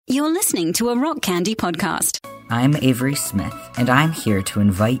You're listening to a Rock Candy podcast. I'm Avery Smith, and I'm here to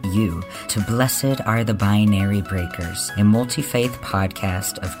invite you to Blessed Are the Binary Breakers, a multi-faith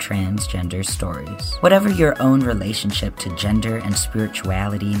podcast of transgender stories. Whatever your own relationship to gender and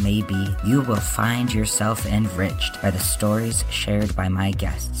spirituality may be, you will find yourself enriched by the stories shared by my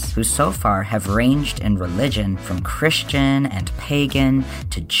guests, who so far have ranged in religion from Christian and pagan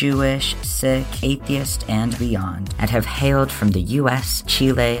to Jewish, Sikh, atheist, and beyond, and have hailed from the US,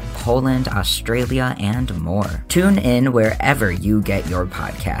 Chile, Poland, Australia, and more. Tune in wherever you get your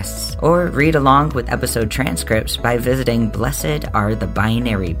podcasts, or read along with episode transcripts by visiting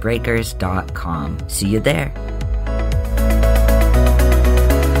blessedarethebinarybreakers.com. See you there.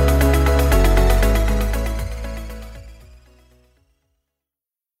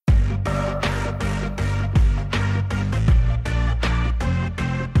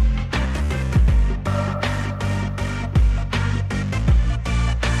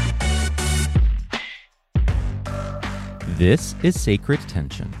 This is Sacred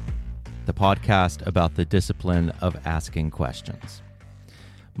Tension, the podcast about the discipline of asking questions.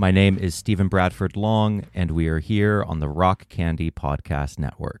 My name is Stephen Bradford Long, and we are here on the Rock Candy Podcast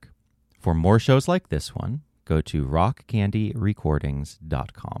Network. For more shows like this one, go to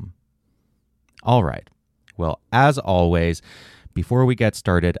rockcandyrecordings.com. All right. Well, as always, before we get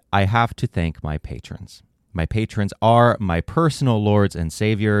started, I have to thank my patrons. My patrons are my personal lords and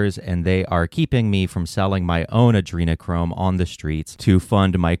saviors, and they are keeping me from selling my own adrenochrome on the streets to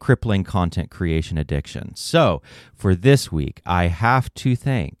fund my crippling content creation addiction. So, for this week, I have to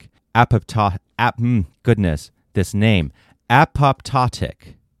thank Apoptotic.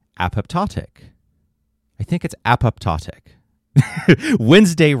 I think it's Apoptotic.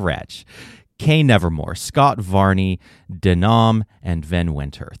 Wednesday Wretch. Kay Nevermore, Scott Varney, Denam, and Ven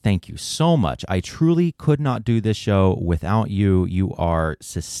Winter. Thank you so much. I truly could not do this show without you. You are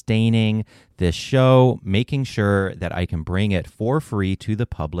sustaining this show, making sure that I can bring it for free to the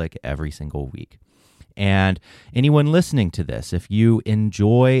public every single week. And anyone listening to this, if you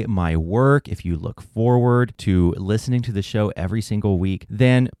enjoy my work, if you look forward to listening to the show every single week,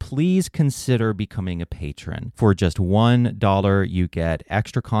 then please consider becoming a patron. For just $1, you get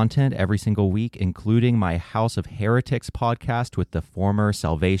extra content every single week, including my House of Heretics podcast with the former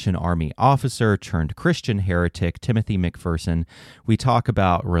Salvation Army officer turned Christian heretic, Timothy McPherson. We talk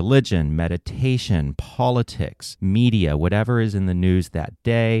about religion, meditation, politics, media, whatever is in the news that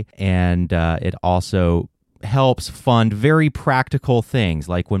day, and it also helps fund very practical things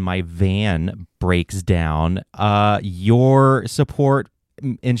like when my van breaks down. Your support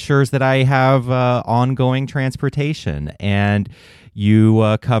ensures that I have ongoing transportation, and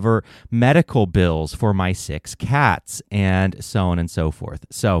you cover medical bills for my 6 cats, and so on and so forth.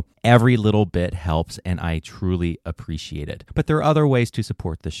 So every little bit helps, and I truly appreciate it. But there are other ways to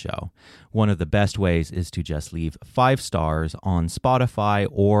support the show. One of the best ways is to just leave 5 stars on Spotify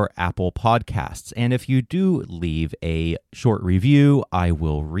or Apple Podcasts. And if you do leave a short review, I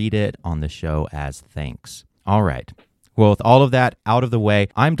will read it on the show as thanks. All right. Well, with all of that out of the way,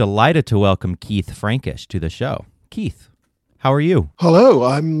 I'm delighted to welcome Keith Frankish to the show. Keith, how are you? Hello,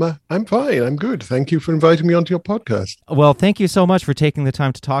 I'm fine. I'm good. Thank you for inviting me onto your podcast. Well, thank you so much for taking the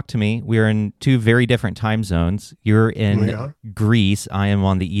time to talk to me. We're in 2 very different time zones. You're in Greece. I am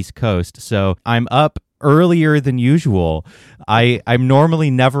on the East Coast. So I'm up earlier than usual. I'm normally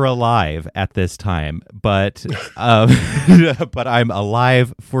never alive at this time, but but I'm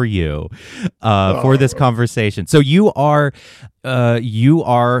alive for you for this conversation. So you are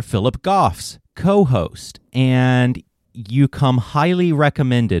Philip Goff's co-host, and you come highly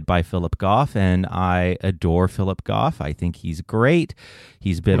recommended by Philip Goff, and I adore Philip Goff. I think he's great.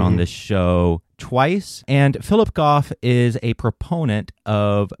 He's been on this show twice, and Philip Goff is a proponent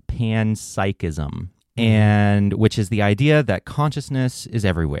of panpsychism, and which is the idea that consciousness is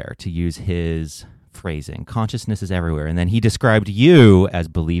everywhere, to use his phrasing. Consciousness is everywhere. And then he described you as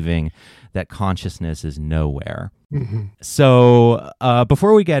believing that consciousness is nowhere. Mm-hmm. So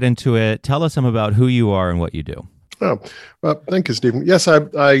before we get into it, tell us some about who you are and what you do. Oh, well, thank you, Stephen. Yes, I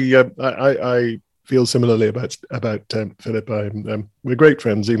feel similarly about Philip. We're great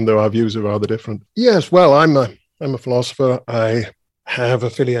friends, even though our views are rather different. Yes, well, I'm a philosopher. I have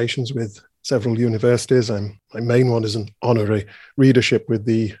affiliations with several universities. My main one is an honorary readership with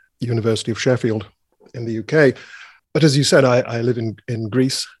the University of Sheffield in the UK. But as you said, I live in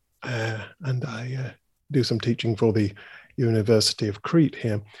Greece, and I do some teaching for the University of Crete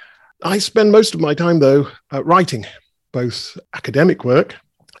here. I spend most of my time, though, writing both academic work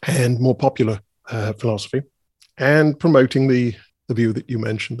and more popular philosophy, and promoting the view that you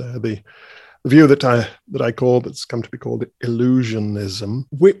mentioned there, the view that's come to be called illusionism,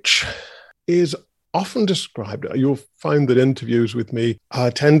 which is often described. You'll find that interviews with me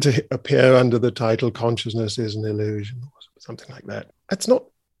tend to appear under the title "Consciousness is an Illusion" or something like that. That's not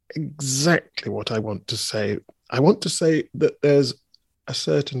exactly what I want to say. I want to say that there's a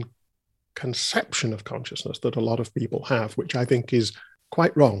certain conception of consciousness that a lot of people have, which I think is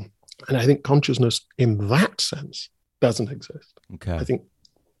quite wrong. And I think consciousness in that sense doesn't exist. Okay. I think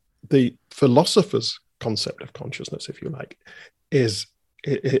the philosopher's concept of consciousness, if you like, is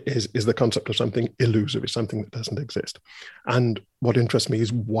the concept of something illusory, something that doesn't exist. And what interests me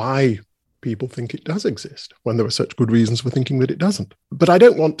is why people think it does exist when there are such good reasons for thinking that it doesn't. But I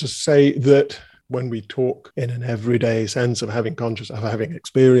don't want to say that when we talk in an everyday sense of having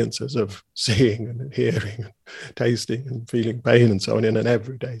experiences of seeing and hearing and tasting and feeling pain and so on in an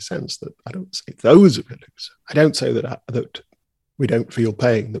everyday sense, that I don't say those are illusory. I don't say that we don't feel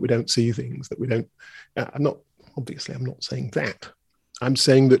pain, that we don't see things, that we don't. I'm not saying that. I'm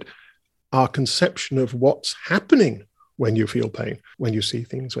saying that our conception of what's happening when you feel pain, when you see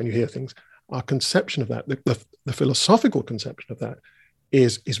things, when you hear things, our conception of that, the philosophical conception of that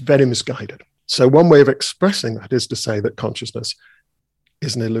is very misguided. So one way of expressing that is to say that consciousness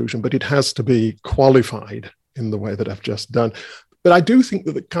is an illusion, but it has to be qualified in the way that I've just done. But I do think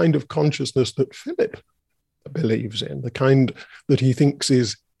that the kind of consciousness that Philip believes in, the kind that he thinks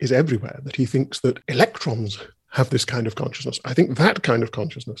is everywhere, that he thinks that electrons have this kind of consciousness, I think that kind of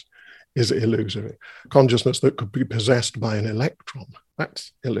consciousness is illusory. Consciousness that could be possessed by an electron,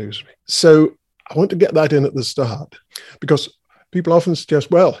 that's illusory. So I want to get that in at the start, because people often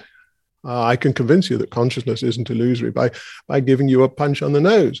suggest, well, I can convince you that consciousness isn't illusory by giving you a punch on the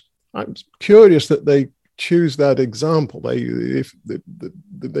nose. I'm curious that they choose that example. If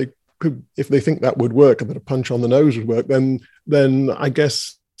they think that would work and that a punch on the nose would work, then I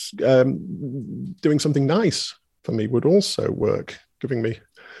guess doing something nice for me would also work. Giving me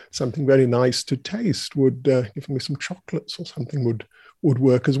something very nice to taste would, giving me some chocolates or something would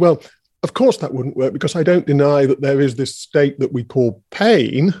work as well. Of course, that wouldn't work, because I don't deny that there is this state that we call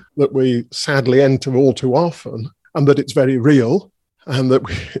pain that we sadly enter all too often, and that it's very real, and that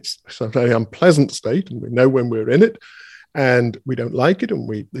it's a very unpleasant state, and we know when we're in it, and we don't like it, and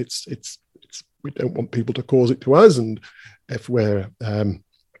we don't want people to cause it to us, and if we're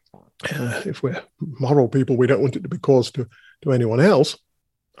moral people, we don't want it to be caused to anyone else.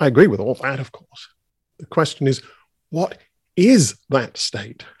 I agree with all that, of course. The question is, what is that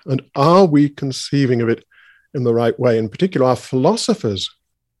state? And are we conceiving of it in the right way? In particular, are philosophers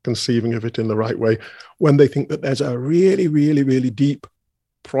conceiving of it in the right way when they think that there's a really, really, really deep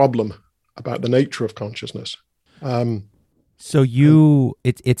problem about the nature of consciousness? So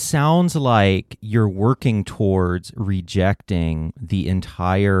it sounds like you're working towards rejecting the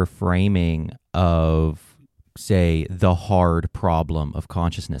entire framing of, say, the hard problem of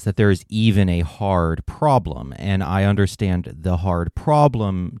consciousness, that there is even a hard problem. And I understand the hard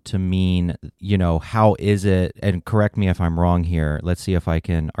problem to mean, how is it, and correct me if I'm wrong here, let's see if I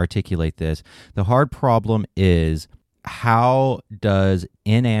can articulate this. The hard problem is, how does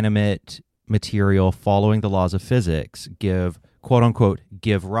inanimate material following the laws of physics give, quote unquote,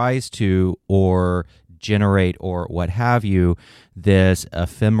 give rise to or generate or what have you, this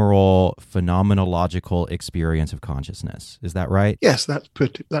ephemeral phenomenological experience of consciousness. Is that right? Yes, that's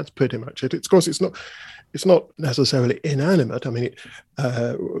pretty much it. Of course, it's not necessarily inanimate. I mean,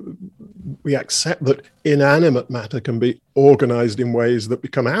 we accept that inanimate matter can be organized in ways that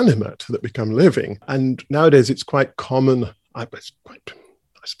become animate, that become living. And nowadays it's quite common, I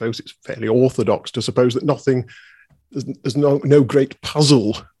suppose it's fairly orthodox to suppose that there's no great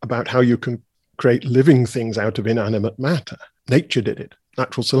puzzle about how you can create living things out of inanimate matter. Nature did it.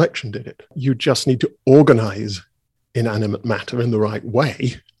 Natural selection did it. You just need to organize inanimate matter in the right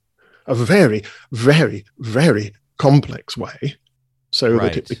way, a very, very, very complex way, so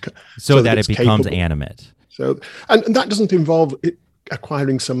right. that it becomes capable. Animate. So, and that doesn't involve it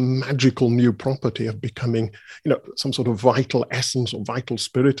acquiring some magical new property of becoming, some sort of vital essence or vital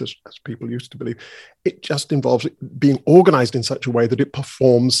spirit, as people used to believe. It just involves it being organized in such a way that it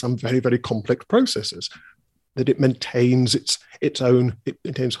performs some very, very complex processes, that it maintains its own, it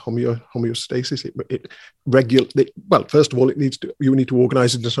maintains homeostasis. Well, first of all, you need to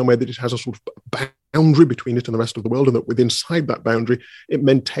organize it in some way that it has a sort of boundary between it and the rest of the world, and that inside that boundary, it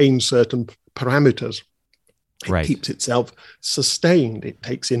maintains certain parameters. It keeps itself sustained. It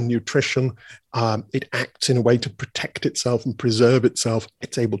takes in nutrition. It acts in a way to protect itself and preserve itself.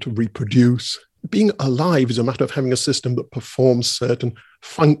 It's able to reproduce. Being alive is a matter of having a system that performs certain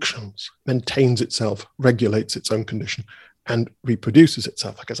functions, maintains itself, regulates its own condition. and reproduces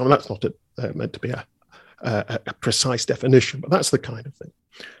itself. I guess that's not meant to be a precise definition, but that's the kind of thing.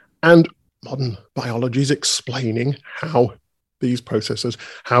 And modern biology is explaining how these processes,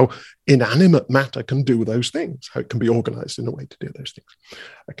 how inanimate matter can do those things, how it can be organized in a way to do those things.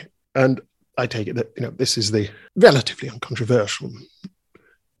 Okay, and I take it that this is the relatively uncontroversial.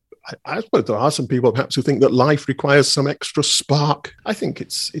 I suppose there are some people perhaps who think that life requires some extra spark. I think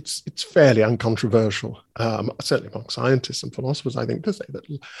it's fairly uncontroversial, certainly among scientists and philosophers, I think, to say that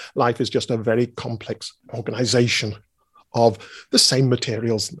life is just a very complex organization of the same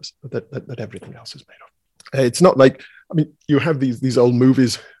materials that everything else is made of. It's not like, you have these old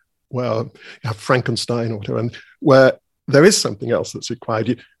movies where you have Frankenstein or whatever, and where there is something else that's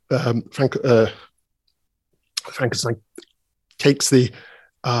required. Frankenstein takes the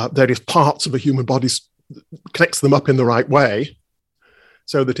various parts of a human body, connects them up in the right way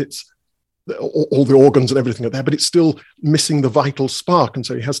so that it's all the organs and everything are there, but it's still missing the vital spark. And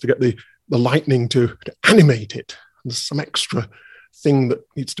so he has to get the lightning to animate it. And there's some extra thing that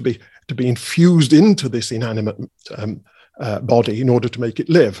needs to be infused into this inanimate body in order to make it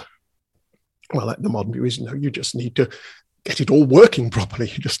live. Well, like the modern view is, you just need to get it all working properly.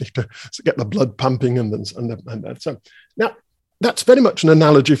 You just need to get the blood pumping and so. Now, that's very much an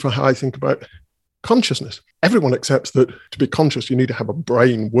analogy for how I think about consciousness. Everyone accepts that to be conscious, you need to have a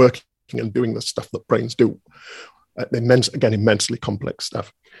brain working and doing the stuff that brains do. Immensely complex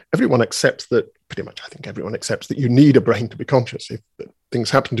stuff. Everyone accepts that, pretty much I think everyone accepts that you need a brain to be conscious. If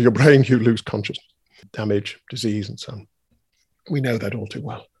things happen to your brain, you lose consciousness, damage, disease, and so on. We know that all too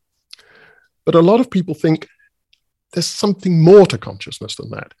well. But a lot of people think there's something more to consciousness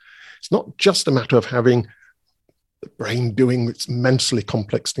than that. It's not just a matter of having the brain doing its immensely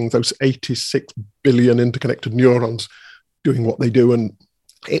complex things, those 86 billion interconnected neurons doing what they do. And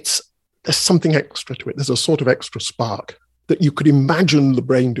there's something extra to it. There's a sort of extra spark that you could imagine the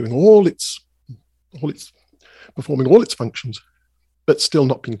brain doing performing all its functions, but still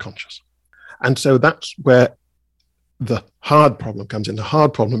not being conscious. And so that's where the hard problem comes in. The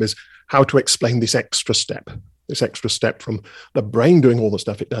hard problem is how to explain this extra step from the brain doing all the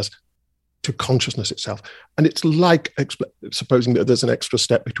stuff it does to consciousness itself. And it's like supposing that there's an extra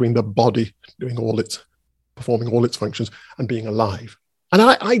step between the body performing all its functions and being alive. And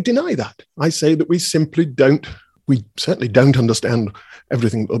I deny that. I say that we certainly don't understand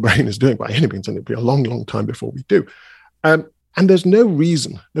everything that the brain is doing by any means, and it'll be a long, long time before we do. And there's no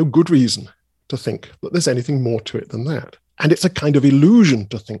good reason to think that there's anything more to it than that. And it's a kind of illusion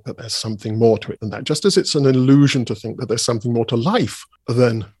to think that there's something more to it than that, just as it's an illusion to think that there's something more to life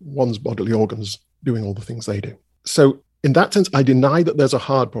than one's bodily organs doing all the things they do. So in that sense, I deny that there's a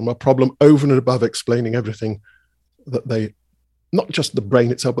hard problem, a problem over and above explaining everything that not just the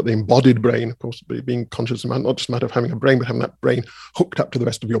brain itself, but the embodied brain, of course, being conscious, not just a matter of having a brain, but having that brain hooked up to the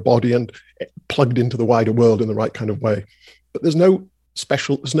rest of your body and plugged into the wider world in the right kind of way. But there's no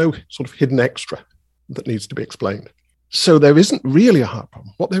sort of hidden extra that needs to be explained. So there isn't really a hard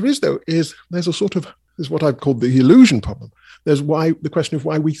problem. What there is, though, is what I've called the illusion problem. There's the question of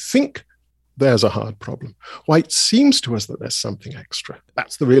why we think there's a hard problem, why it seems to us that there's something extra.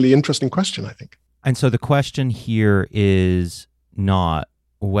 That's the really interesting question, I think. And so the question here is not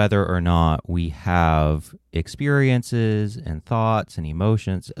whether or not we have experiences and thoughts and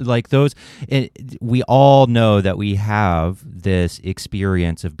emotions like those. We all know that we have this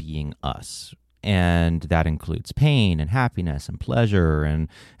experience of being us. And that includes pain and happiness and pleasure and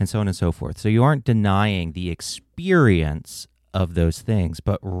so on and so forth. So you aren't denying the experience of those things,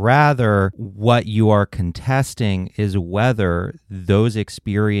 but rather what you are contesting is whether those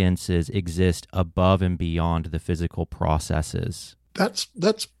experiences exist above and beyond the physical processes. That's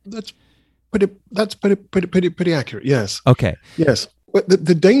pretty accurate. Yes. Okay. Yes.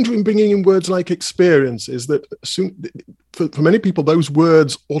 The danger in bringing in words like experience is that for many people, those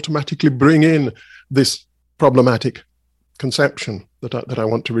words automatically bring in this problematic conception that I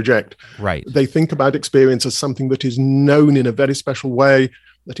want to reject. Right. They think about experience as something that is known in a very special way,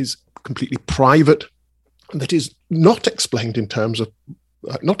 that is completely private, and that is not explained in terms of,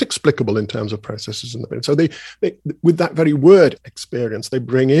 not explicable in terms of processes in the brain. So they with that very word experience, they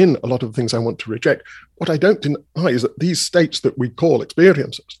bring in a lot of the things I want to reject. What I don't deny is that these states that we call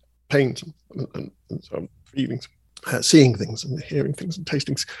experiences, pains and so on, feelings, seeing things and hearing things and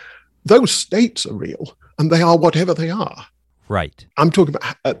tasting things, those states are real and they are whatever they are. Right. I'm talking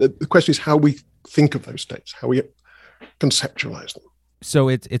about, the question is how we think of those states, how we conceptualize them. So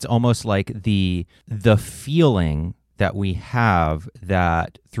it's almost like the feeling that we have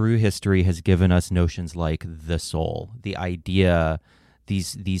that through history has given us notions like the soul, the idea,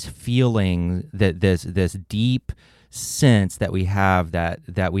 these feelings, that this deep sense that we have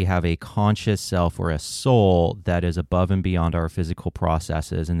that we have a conscious self or a soul that is above and beyond our physical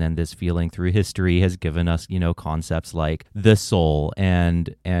processes. And then this feeling through history has given us, concepts like the soul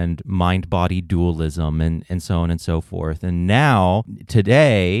and mind-body dualism and so on and so forth. And now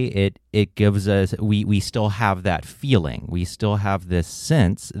today it gives us, we still have that feeling. We still have this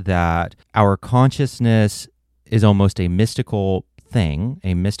sense that our consciousness is almost a mystical thing,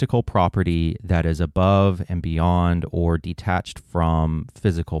 a mystical property that is above and beyond or detached from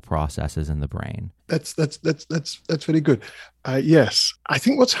physical processes in the brain. That's very good. Yes, I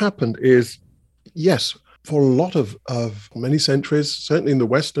think what's happened is, yes, for a lot of many centuries, certainly in the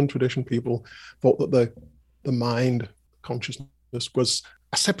Western tradition, people thought that the mind, consciousness, was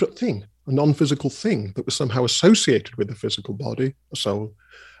a separate thing, a non-physical thing that was somehow associated with the physical body, a soul,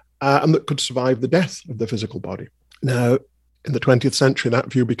 and that could survive the death of the physical body. Now, in the 20th century,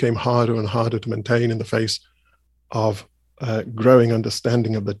 that view became harder and harder to maintain in the face of growing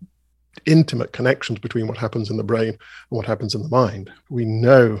understanding of the intimate connections between what happens in the brain and what happens in the mind. We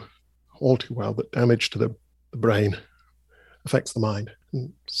know all too well that damage to the brain affects the mind.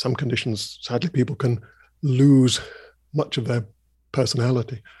 In some conditions, sadly, people can lose much of their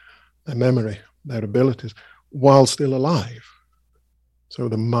personality, their memory, their abilities, while still alive. So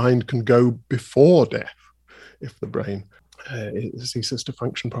the mind can go before death if the brain ceases to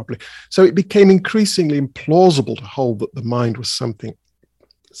function properly. So it became increasingly implausible to hold that the mind was something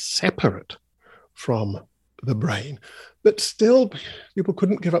separate from the brain. But still, people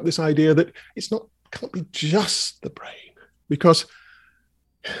couldn't give up this idea that can't be just the brain, because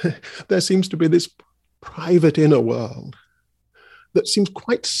there seems to be this private inner world that seems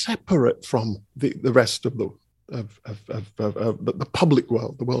quite separate from the rest of the public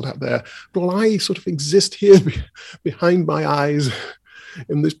world, the world out there. But while I sort of exist here behind my eyes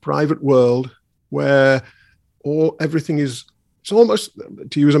in this private world where everything is, it's almost,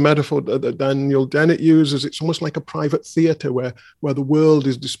 to use a metaphor that Daniel Dennett uses, it's almost like a private theater where the world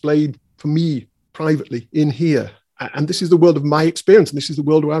is displayed for me privately in here. And this is the world of my experience. And this is the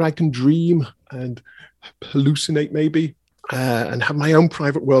world where I can dream and hallucinate maybe and have my own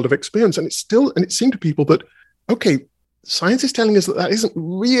private world of experience. And it seemed to people that, okay, science is telling us that isn't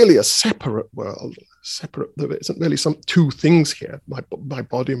really a separate world. There isn't really some two things here, my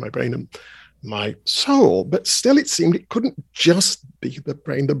body, my brain, and my soul. But still, it seemed it couldn't just be the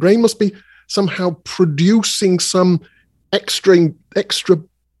brain. The brain must be somehow producing some extra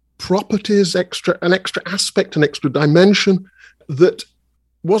properties, an extra aspect, an extra dimension that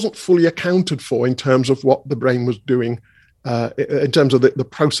wasn't fully accounted for in terms of what the brain was doing, in terms of the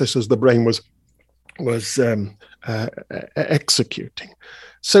processes the brain was executing.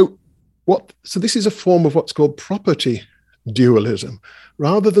 So this is a form of what's called property dualism,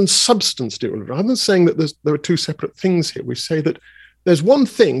 rather than substance dualism. Rather than saying that there are two separate things here, we say that there's one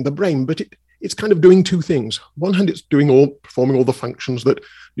thing, the brain, but it's kind of doing two things. On one hand, it's performing all the functions that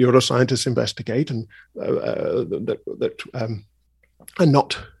neuroscientists investigate and that are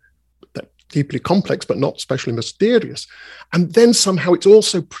not that deeply complex, but not especially mysterious. And then somehow it's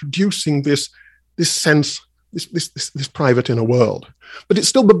also producing this sense, this private inner world. But it's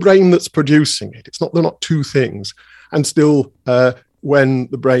still the brain that's producing it. They're not two things. And still, when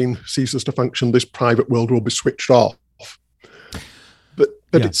the brain ceases to function, this private world will be switched off. But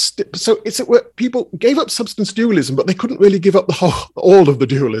yeah. People gave up substance dualism, but they couldn't really give up all of the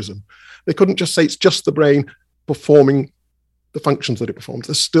dualism. They couldn't just say it's just the brain performing the functions that it performs.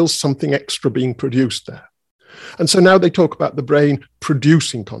 There's still something extra being produced there. And so now they talk about the brain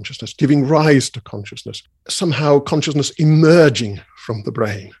producing consciousness, giving rise to consciousness, somehow consciousness emerging from the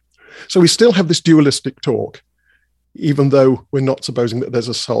brain. So we still have this dualistic talk, even though we're not supposing that there's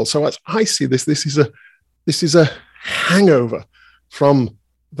a soul. So as I see this is a hangover from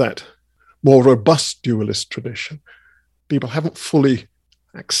that more robust dualist tradition. People haven't fully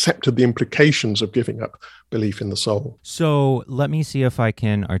accepted the implications of giving up belief in the soul. So let me see if I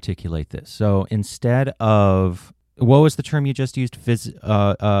can articulate this. So instead of, what was the term you just used?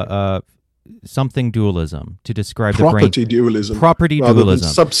 Something dualism to describe the brain. Property dualism. Property rather dualism.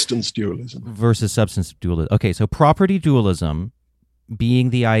 Than substance dualism. Versus substance dualism. Okay, so property dualism being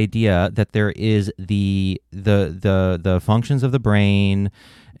the idea that there is the functions of the brain,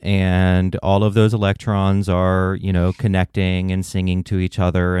 and all of those electrons are, connecting and singing to each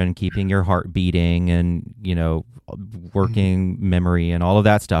other and keeping your heart beating and, working memory and all of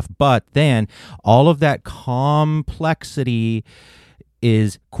that stuff. But then all of that complexity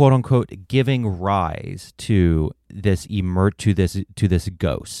is, quote unquote, giving rise to this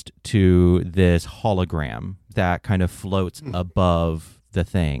ghost, to this hologram that kind of floats above the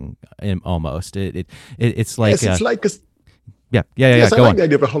thing. Almost, it's like yes, it's like a. Yeah. Yes, I Go like on. the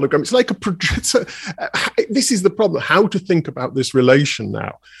idea of a hologram. It's like a projector. This is the problem: how to think about this relation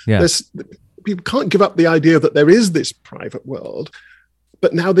now. Yeah. People can't give up the idea that there is this private world,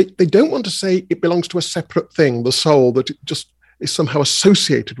 but now they don't want to say it belongs to a separate thing, the soul, that it just is somehow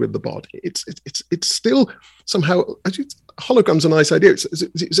associated with the body. It's still somehow. Hologram's a nice idea.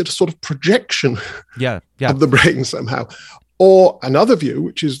 It's a sort of projection of the brain somehow. Or another view,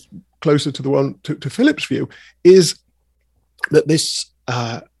 which is closer to the one to Philip's view, is that this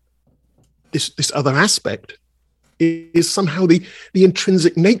other aspect is somehow the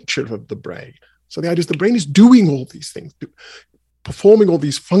intrinsic nature of the brain. So the idea is the brain is doing all these things, performing all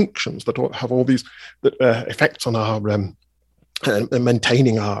these functions that have all these effects on our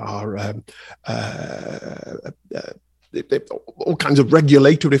maintaining our all kinds of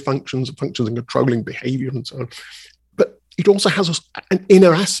regulatory functions and controlling behavior and so on. But it also has an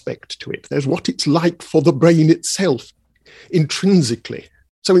inner aspect to it. There's what it's like for the brain itself, intrinsically.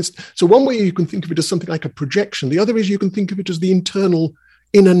 So one way you can think of it as something like a projection. The other is you can think of it as the internal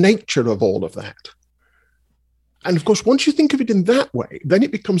inner nature of all of that. And of course, once you think of it in that way, then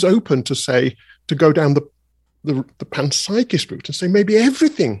it becomes open to go down the panpsychist route and say maybe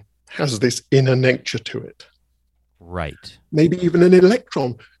everything has this inner nature to it. Right. Maybe even an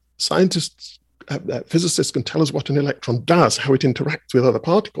electron. Scientists, physicists can tell us what an electron does, how it interacts with other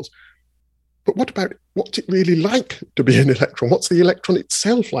particles. But what about what's it really like to be an electron? What's the electron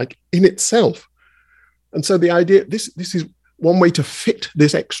itself like in itself? And so the idea, this is one way to fit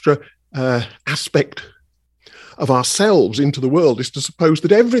this extra aspect of ourselves into the world, is to suppose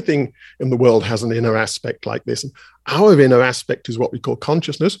that everything in the world has an inner aspect like this. And our inner aspect is what we call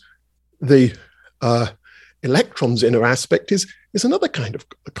consciousness. The electron's inner aspect is another kind of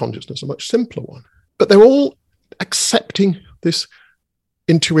consciousness, a much simpler one. But they're all accepting this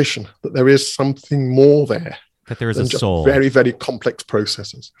intuition that there is something more there, that there is a soul, very, very complex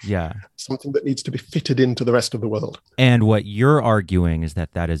processes. Yeah, something that needs to be fitted into the rest of the world. And what you're arguing is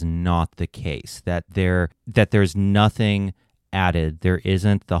that is not the case, that there's nothing added. There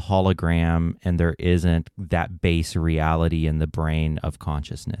isn't the hologram, and there isn't that base reality in the brain of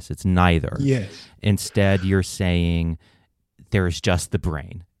consciousness. It's neither. Yes. Instead, you're saying there's just the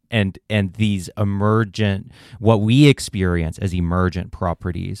brain. And these emergent, what we experience as emergent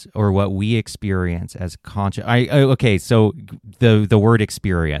properties, or what we experience as conscious. Okay, so the word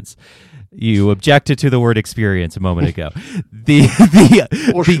experience. You objected to the word experience a moment ago. You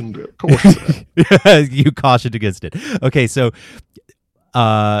cautioned against it. Okay, so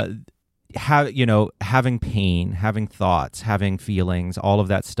having pain, having thoughts, having feelings, all of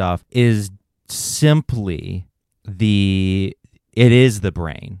that stuff is simply it is the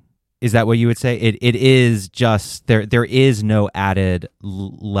brain. Is that what you would say? It is just there is no added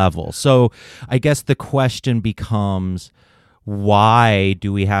level. So I guess the question becomes, why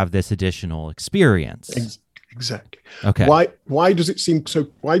do we have this additional experience? Exactly. Okay. Why does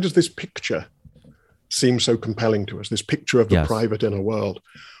this picture seem so compelling to us? This picture of the private inner world.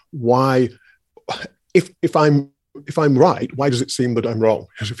 Why, if I'm right, why does it seem that I'm wrong?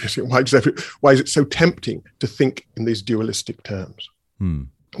 Why is it so tempting to think in these dualistic terms?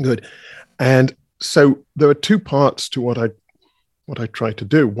 Good. And so there are two parts to what I try to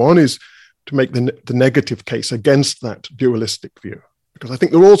do. One is to make the negative case against that dualistic view, because I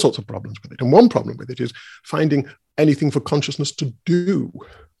think there are all sorts of problems with it. And one problem with it is finding anything for consciousness to do.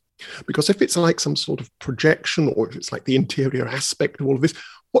 Because if it's like some sort of projection, or if it's like the interior aspect of all of this,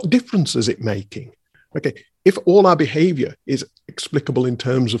 what difference is it making? Okay, if all our behavior is explicable in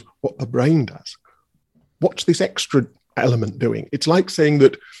terms of what the brain does, what's this extra element doing? It's like saying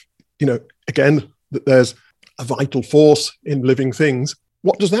that, again, that there's a vital force in living things.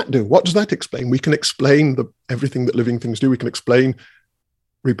 What does that do? What does that explain? We can explain everything that living things do. We can explain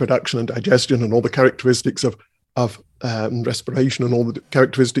reproduction and digestion and all the characteristics of respiration and all the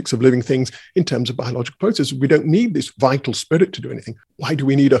characteristics of living things in terms of biological processes. We don't need this vital spirit to do anything. Why do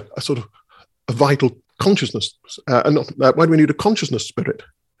we need a sort of a vital consciousness? Why do we need a consciousness spirit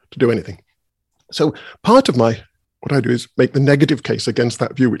to do anything? So part of what I do is make the negative case against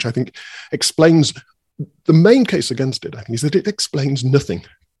that view, which I think explains the main case against it, I think, is that it explains nothing,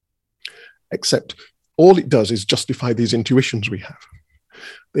 except all it does is justify these intuitions we have.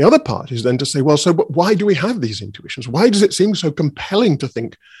 The other part is then to say, well, but why do we have these intuitions? Why does it seem so compelling to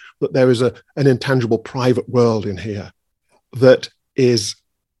think that there is an intangible private world in here that is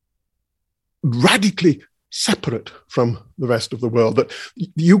radically separate from the rest of the world, that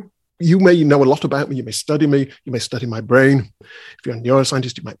you you may know a lot about me, you may study me, you may study my brain. If you're a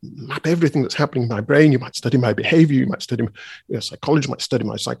neuroscientist, you might map everything that's happening in my brain, you might study my behavior, you might study psychology, you might study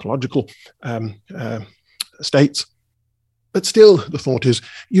my psychological states. But still, the thought is,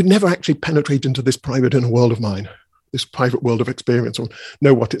 you'd never actually penetrate into this private inner world of mine, this private world of experience, or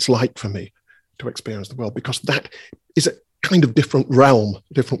know what it's like for me to experience the world, because that is a kind of different realm,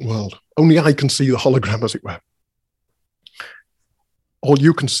 different world. Only I can see the hologram, as it were. All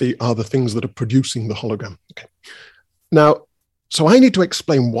you can see are the things that are producing the hologram. Okay. Now, so I need to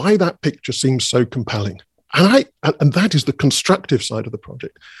explain why that picture seems so compelling. And that is the constructive side of the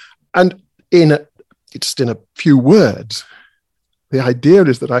project. And just in a few words, the idea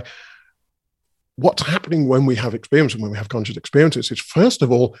is that what's happening when we have experience and when we have conscious experiences is, first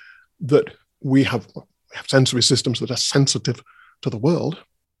of all, that we have sensory systems that are sensitive to the world,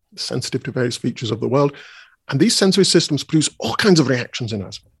 sensitive to various features of the world. And these sensory systems produce all kinds of reactions in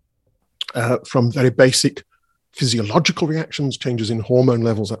us, from very basic physiological reactions, changes in hormone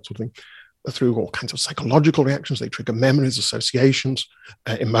levels, that sort of thing, through all kinds of psychological reactions. They trigger memories, associations,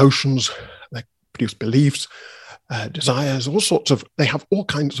 emotions, they produce beliefs, desires, they have all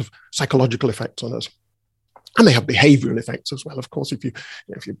kinds of psychological effects on us. And they have behavioral effects as well. Of course, if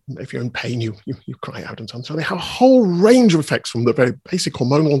you're in pain, you cry out and so on. So they have a whole range of effects, from the very basic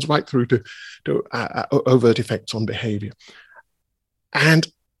hormonal ones right through to overt effects on behavior. And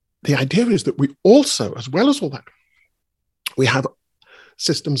the idea is that we also, as well as all that, we have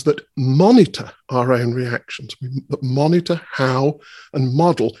systems that monitor our own reactions, that monitor how and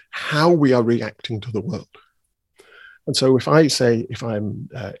model how we are reacting to the world. And so if I'm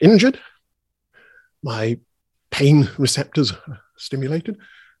injured, my pain receptors are stimulated,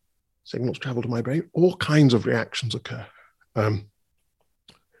 signals travel to my brain, all kinds of reactions occur.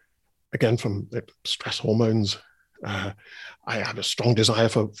 Again, from stress hormones, I have a strong desire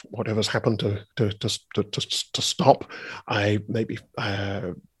for whatever's happened to stop. I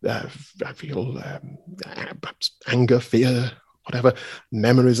feel perhaps anger, fear, whatever,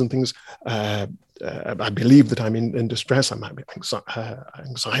 memories and things. I believe that I'm in distress. I might be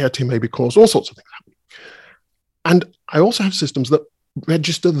anxiety may be caused, all sorts of things happen. And I also have systems that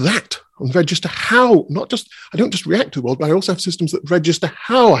register that and register how, I don't just react to the world, but I also have systems that register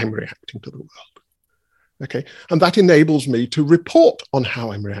how I'm reacting to the world. Okay. And that enables me to report on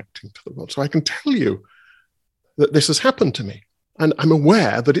how I'm reacting to the world. So I can tell you that this has happened to me, and I'm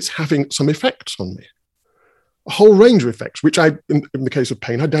aware that it's having some effects on me, a whole range of effects, which in the case of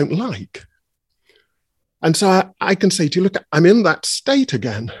pain, I don't like. And so I can say to you, look, I'm in that state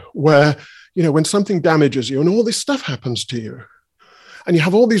again where, when something damages you and all this stuff happens to you, and you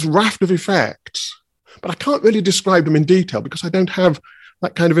have all these raft of effects, but I can't really describe them in detail because I don't have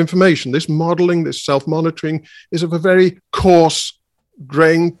that kind of information. This modeling, this self-monitoring is of a very coarse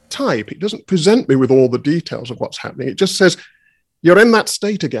grain type. It doesn't present me with all the details of what's happening. It just says, you're in that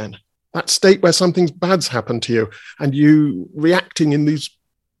state again, that state where something bad's happened to you and you reacting in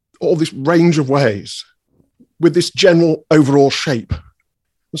all this range of ways with this general overall shape.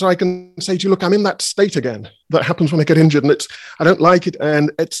 And so I can say to you, look, I'm in that state again. That happens when I get injured, and I don't like it,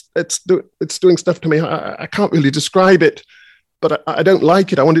 and it's doing stuff to me. I can't really describe it, but I don't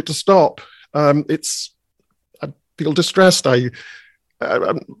like it. I want it to stop. I feel distressed. I'm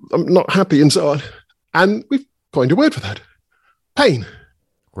not happy, and so on. And we've coined a word for that: pain.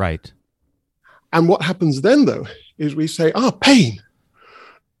 Right. And what happens then, though, is we say, pain.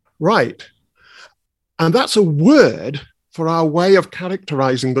 Right. And that's a word for our way of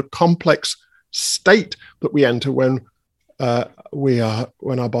characterizing the complex state that we enter when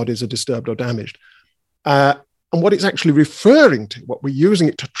our bodies are disturbed or damaged. And what it's actually referring to, what we're using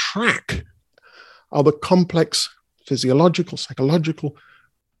it to track, are the complex physiological, psychological,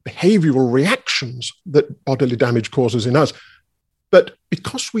 behavioral reactions that bodily damage causes in us. But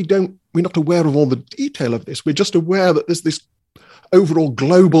because we're not aware of all the detail of this, we're just aware that there's this overall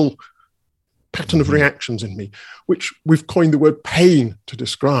global pattern of reactions in me, which we've coined the word pain to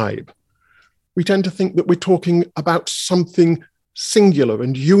describe. We tend to think that we're talking about something singular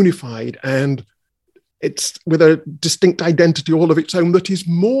and unified, and it's with a distinct identity all of its own that is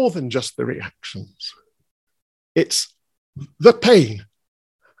more than just the reactions. It's the pain.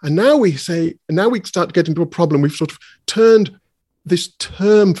 And now we start to get into a problem. We've sort of turned this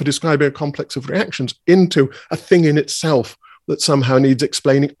term for describing a complex of reactions into a thing in itself that somehow needs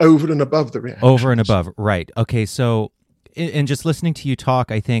explaining over and above the reactions. Over and above, right. Okay, so in just listening to you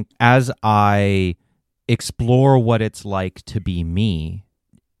talk, I think as I explore what it's like to be me,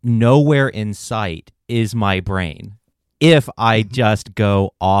 nowhere in sight is my brain. If I just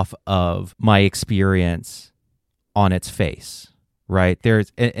go off of my experience on its face, right?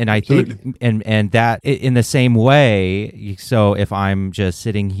 And I Absolutely. think, and that in the same way, so if I'm just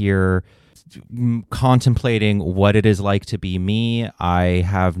sitting here contemplating what it is like to be me, I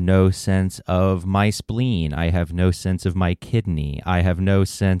have no sense of my spleen. I have no sense of my kidney. I have no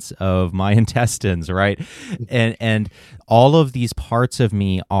sense of my intestines, right? And all of these parts of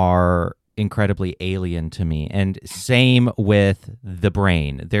me are incredibly alien to me. And same with the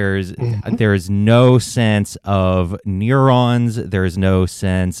brain. There's no sense of neurons. There's no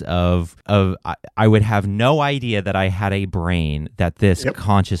sense of I would have no idea that I had a brain, that this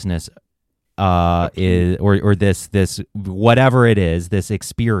consciousness is or this whatever it is, this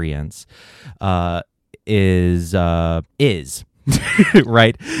experience is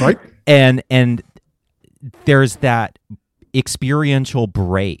right. And there's that experiential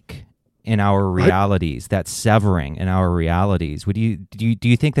break in our realities, that severing in our realities. Do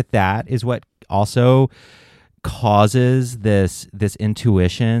you think that is what also causes this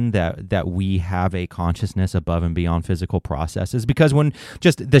intuition that we have a consciousness above and beyond physical processes? Because when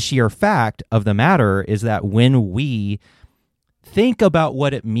just the sheer fact of the matter is that when we think about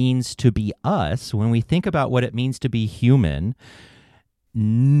what it means to be us, when we think about what it means to be human,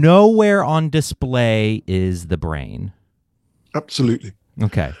 nowhere on display is the brain. Absolutely.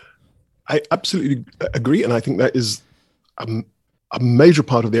 Okay. I absolutely agree, and I think that is a major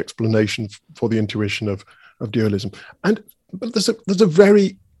part of the explanation for the intuition of dualism. But there's a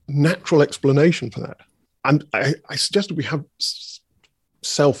very natural explanation for that, and I suggest that we have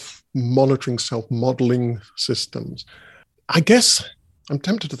self-monitoring, self-modeling systems. I guess I'm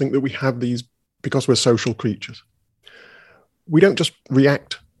tempted to think that we have these because we're social creatures. We don't just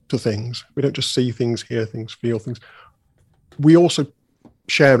react to things. We don't just see things, hear things, feel things. We also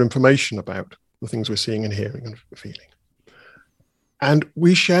share information about the things we're seeing and hearing and feeling. And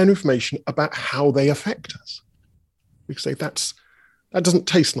we share information about how they affect us. We say, that doesn't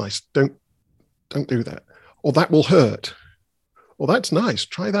taste nice, don't do that. Or that will hurt. Or that's nice,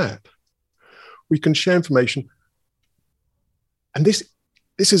 try that. We can share information. And this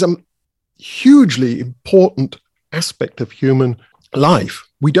is a hugely important aspect of human life.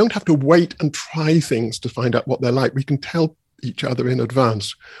 We don't have to wait and try things to find out what they're like. We can tell each other in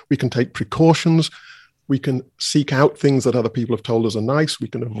advance. We can take precautions. We can seek out things that other people have told us are nice. We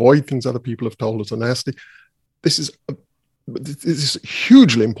can avoid things other people have told us are nasty. This is a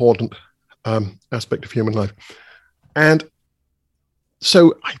hugely important aspect of human life. And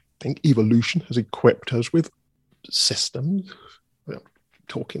so I think evolution has equipped us with systems. I'm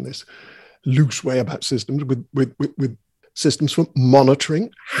talking this loose way about systems, with systems for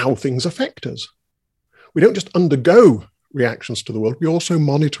monitoring how things affect us. We don't just undergo reactions to the world, we also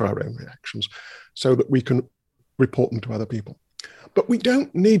monitor our own reactions so that we can report them to other people. But we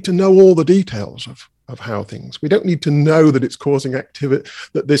don't need to know all the details of how things. We don't need to know that it's causing activity,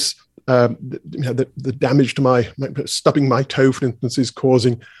 that this, the damage to my stubbing my toe, for instance, is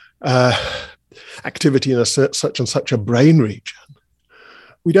causing activity in such and such a brain region.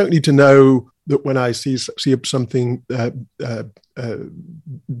 We don't need to know that when I see something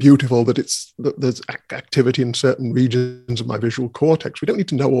beautiful, that there's activity in certain regions of my visual cortex. We don't need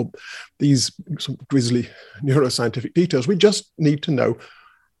to know all these some grisly neuroscientific details. We just need to know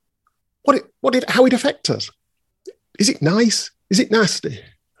how it affects us. Is it nice? Is it nasty?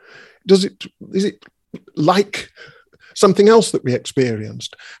 Is it like something else that we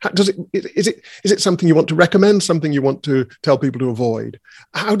experienced? Is it something you want to recommend, something you want to tell people to avoid?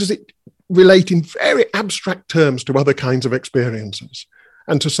 How does it relate in very abstract terms to other kinds of experiences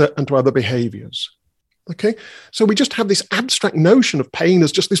and to other behaviors? Okay, so we just have this abstract notion of pain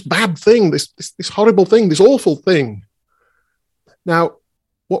as just this bad thing, this horrible thing, this awful thing. Now,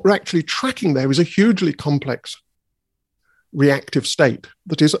 what we're actually tracking there is a hugely complex reactive state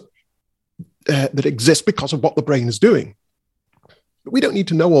that exists because of what the brain is doing. But we don't need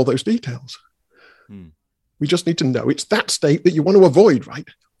to know all those details. We just need to know it's that state that you want to avoid, right?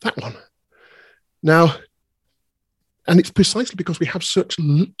 That one. Now, and it's precisely because we have so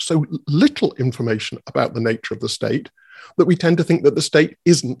little information about the nature of the state that we tend to think that the state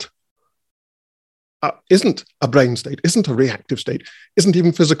isn't a brain state, isn't a reactive state, isn't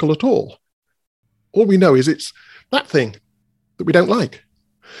even physical at all. All we know is it's that thing that we don't like.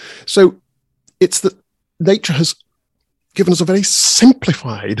 So it's that nature has given us a very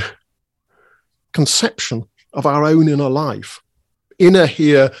simplified conception of our own inner life. Inner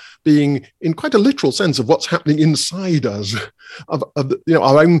here being, in quite a literal sense, of what's happening inside us, of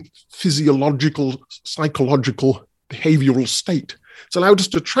our own physiological, psychological, behavioral state. It's allowed us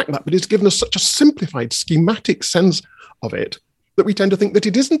to track that, but it's given us such a simplified, schematic sense of it that we tend to think that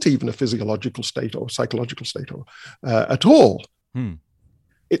it isn't even a physiological state or psychological state at all.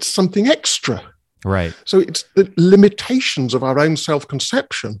 It's something extra. Right. So it's the limitations of our own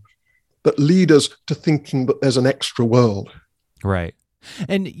self-conception that lead us to thinking that there's an extra world. Right.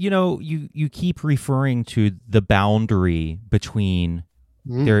 And, you keep referring to the boundary between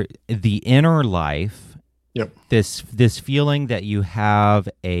the inner life, this feeling that you have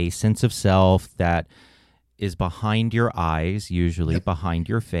a sense of self that is behind your eyes, usually behind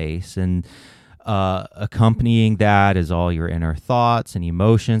your face, and accompanying that is all your inner thoughts and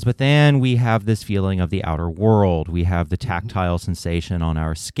emotions. But then we have this feeling of the outer world. We have the tactile sensation on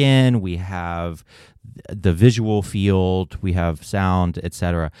our skin. We have the visual field. We have sound,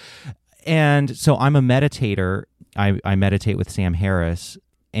 etc. And so I'm a meditator. I meditate with Sam Harris.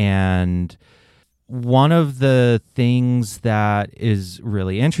 And one of the things that is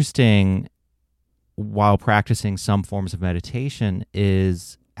really interesting while practicing some forms of meditation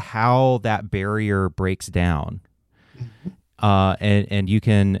is how that barrier breaks down. And you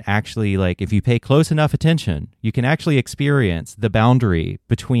can actually, like, if you pay close enough attention, you can actually experience the boundary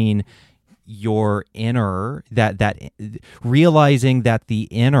between your inner, that realizing that the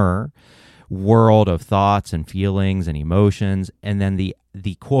inner world of thoughts and feelings and emotions, and then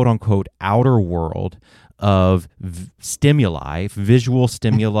the quote unquote outer world of stimuli, visual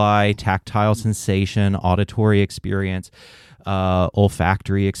stimuli, tactile sensation, auditory experience,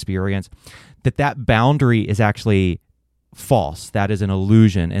 olfactory experience, that boundary is actually false. That is an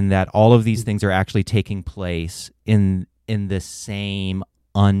illusion, and that all of these things are actually taking place in the same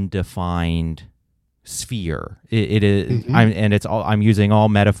undefined sphere. It is, I'm using all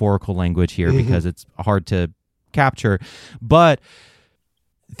metaphorical language here because it's hard to capture, but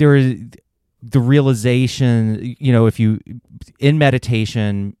there is the realization, if you, in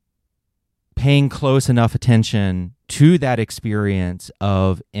meditation, paying close enough attention to that experience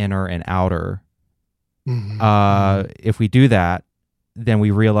of inner and outer, if we do that, then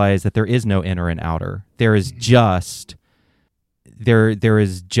we realize that there is no inner and outer. There is just there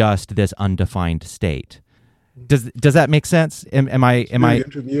is just this undefined state. Does that make sense? Am I?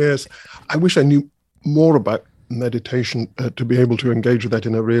 Yes, I wish I knew more about meditation to be able to engage with that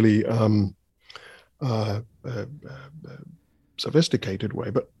in a really sophisticated way.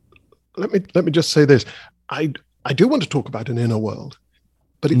 But let me just say this: I do want to talk about an inner world,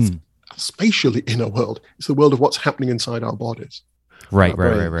 but it's a spatially inner world. It's the world of what's happening inside our bodies.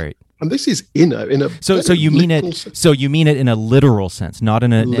 Right. And this is inner in a so you mean it sense. So you mean it in a literal sense, not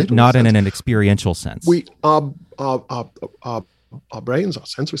in in an experiential sense. We our brains, our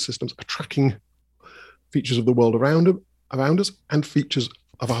sensory systems are tracking features of the world around us and features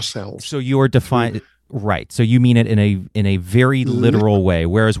of ourselves. So you are defined right. So you mean it in a very literal way,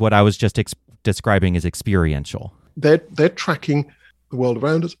 whereas what I was just describing is experiential. They're tracking the world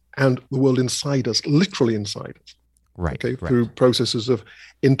around us and the world inside us, literally inside us. Right. Okay, through processes of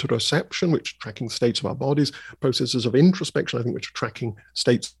interoception, which are tracking states of our bodies, processes of introspection, I think, which are tracking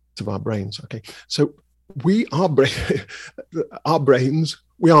states of our brains. Okay, so our brains.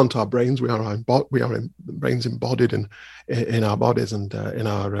 We aren't our brains. We are brains embodied in our bodies and in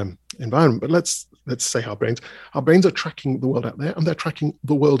our environment. But let's say our brains. Our brains are tracking the world out there, and they're tracking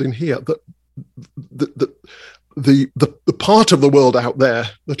the world in here. The part of the world out there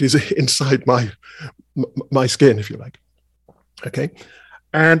that is inside my skin, if you like. Okay,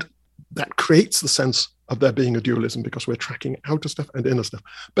 and that creates the sense of there being a dualism because we're tracking outer stuff and inner stuff.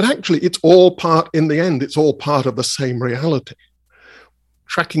 But actually, it's all part, in the end, it's all part of the same reality.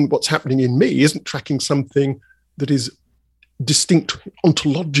 Tracking what's happening in me isn't tracking something that is distinct,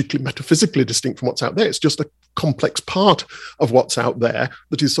 ontologically, metaphysically distinct from what's out there. It's just a complex part of what's out there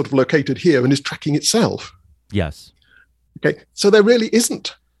that is sort of located here and is tracking itself. Yes. Okay, so there really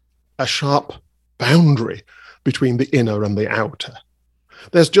isn't a sharp boundary between the inner and the outer.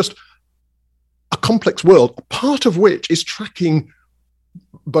 There's just a complex world, part of which is tracking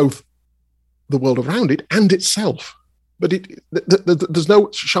both the world around it and itself. But there's no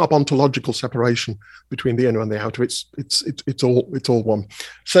sharp ontological separation between the inner and the outer. It's all one.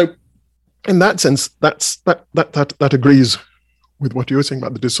 So, in that sense, that agrees with what you were saying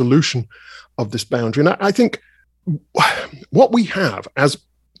about the dissolution of this boundary. And I think what we have as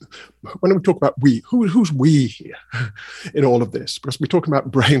when we talk about we, who's we here in all of this? Because we're talking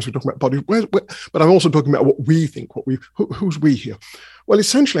about brains, we're talking about bodies, but I'm also talking about what we think, who's we here? Well,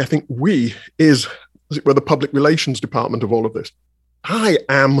 essentially, I think we is, as it were, the public relations department of all of this. I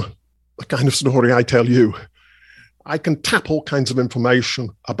am the kind of story I tell you. I can tap all kinds of information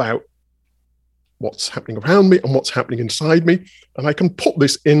about what's happening around me and what's happening inside me, and I can put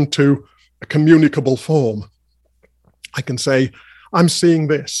this into a communicable form. I can say, I'm seeing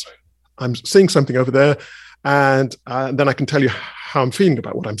this. I'm seeing something over there, And then I can tell you how I'm feeling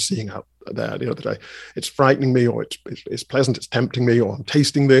about what I'm seeing out there the other day. It's frightening me, or it's pleasant, it's tempting me, or I'm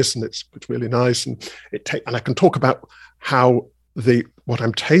tasting this and it's really nice. And and I can talk about how what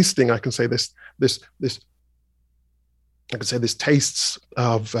I'm tasting, I can say this tastes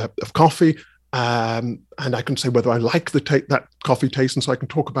of coffee, and I can say whether I like that coffee taste. And so I can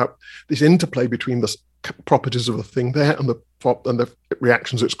talk about this interplay between the properties of the thing there and the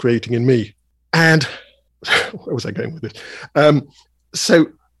reactions it's creating in me. And where was I going with this?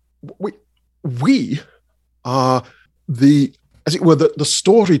 So we are as it were, the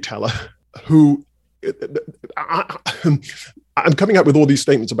storyteller who. I'm coming up with all these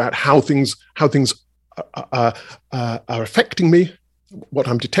statements about how things are affecting me, what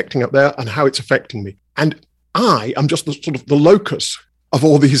I'm detecting up there, and how it's affecting me. And I am just the locus of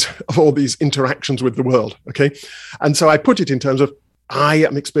all these interactions with the world. Okay, and so I put it in terms of I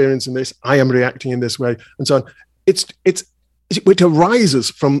am experiencing this, I am reacting in this way, and so on. It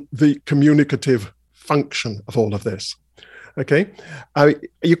arises from the communicative function of all of this. Okay,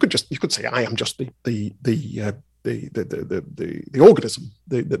 you could say I am just the organism,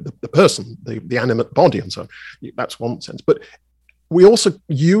 the person, the animate body, and so on. That's one sense. But we also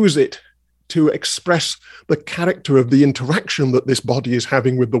use it to express the character of the interaction that this body is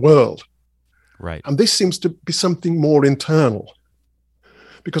having with the world. Right. And this seems to be something more internal.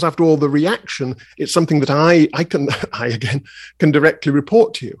 Because after all, the reaction, it's something that I can directly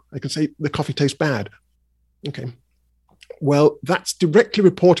report to you. I can say the coffee tastes bad. Okay. Well, that's directly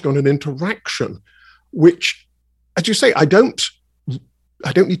reporting on an interaction, which, as you say, I don't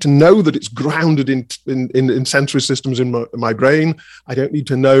need to know that it's grounded in sensory systems in my brain. I don't need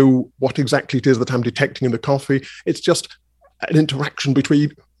to know what exactly it is that I'm detecting in the coffee. It's just an interaction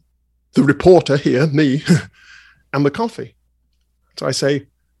between the reporter here, me, and the coffee. So I say,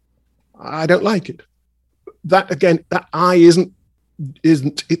 I don't like it. That again, that I isn't.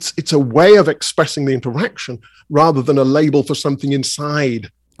 It's a way of expressing the interaction rather than a label for something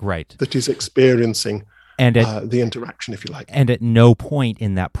inside, right, that is experiencing and the interaction, if you like. And at no point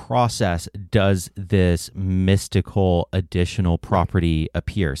in that process does this mystical additional property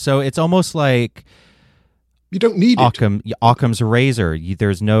appear. So it's almost like you don't need Occam's razor.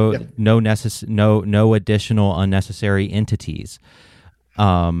 There's no additional unnecessary entities.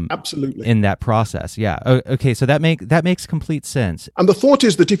 Absolutely. In that process. Yeah. Okay. So that makes complete sense. And the thought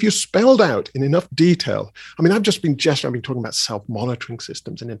is that if you spelled out in enough detail, I mean, I've been talking about self-monitoring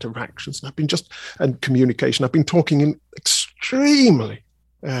systems and interactions, and communication. I've been talking in extremely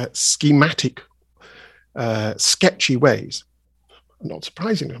schematic, sketchy ways. Not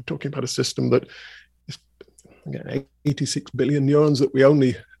surprisingly, I'm talking about a system that is 86 billion neurons that we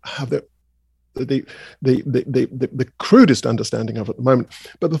only have the crudest understanding of at the moment.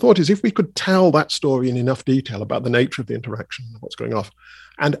 But the thought is, if we could tell that story in enough detail about the nature of the interaction, what's going off,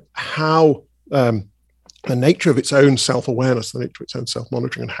 and how the nature of its own self-awareness, the nature of its own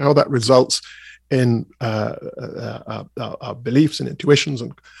self-monitoring, and how that results in our beliefs and intuitions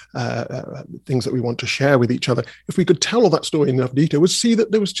and things that we want to share with each other, if we could tell all that story in enough detail, we'd see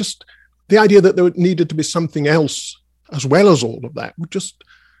that there was just the idea that there needed to be something else as well as all of that would just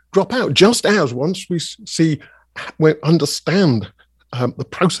drop out, just as once we understand the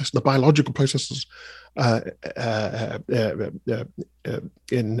process, the biological processes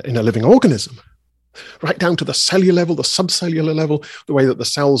in a living organism, right down to the cellular level, the subcellular level, the way that the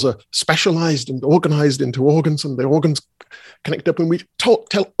cells are specialized and organized into organs, and the organs connect up. And we tell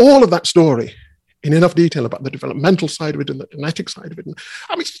all of that story in enough detail about the developmental side of it and the genetic side of it. And,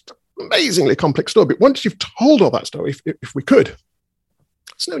 I mean, it's an amazingly complex story. But once you've told all that story, if we could,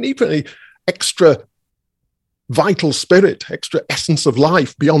 there's no need for any extra vital spirit, extra essence of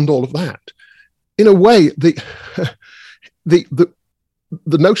life beyond all of that. In a way, the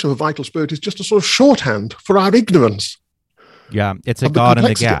notion of a vital spirit is just a sort of shorthand for our ignorance. Yeah, it's a God in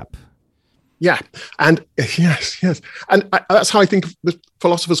the gap. Yeah, and yes. And that's how I think of the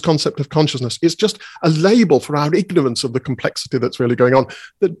philosopher's concept of consciousness. It's just a label for our ignorance of the complexity that's really going on.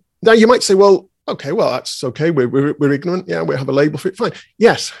 Now, you might say, well, okay, well, that's okay. We're ignorant. Yeah, we have a label for it. Fine.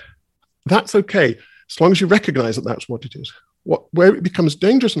 Yes, that's okay, as long as you recognize that that's what it is. Where it becomes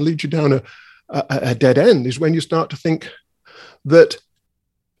dangerous and leads you down a dead end is when you start to think that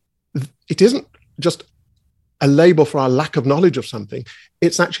it isn't just a label for our lack of knowledge of something.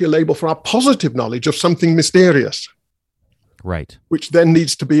 It's actually a label for our positive knowledge of something mysterious. Right. Which then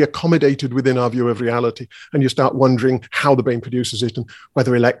needs to be accommodated within our view of reality. And you start wondering how the brain produces it and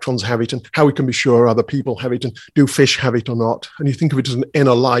whether electrons have it and how we can be sure other people have it and do fish have it or not. And you think of it as an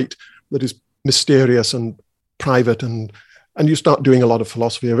inner light that is mysterious and private, and you start doing a lot of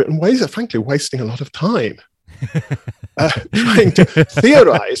philosophy of it in ways that, frankly, wasting a lot of time. trying to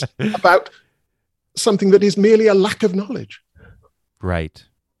theorize about something that is merely a lack of knowledge. Right.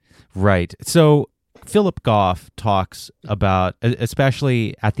 So Philip Goff talks about,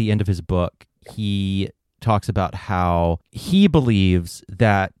 especially at the end of his book, he talks about how he believes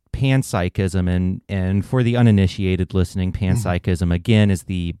that panpsychism, and for the uninitiated listening, panpsychism, again, is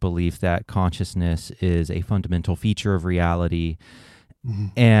the belief that consciousness is a fundamental feature of reality.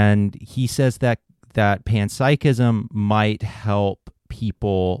 And he says that panpsychism might help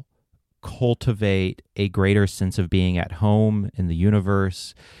people cultivate a greater sense of being at home in the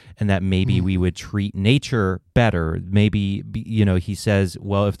universe, and that maybe we would treat nature better. Maybe, he says,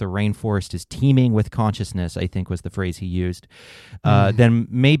 well, if the rainforest is teeming with consciousness, I think was the phrase he used, then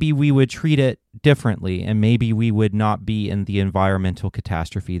maybe we would treat it differently, and maybe we would not be in the environmental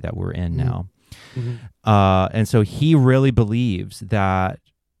catastrophe that we're in now. And so he really believes that,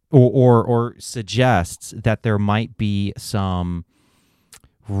 or suggests that there might be some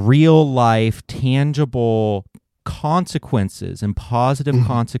real life, tangible consequences and positive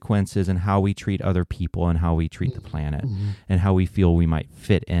consequences in how we treat other people and how we treat the planet and how we feel we might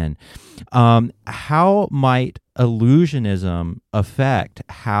fit in. How might illusionism affect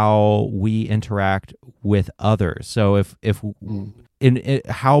how we interact with others? So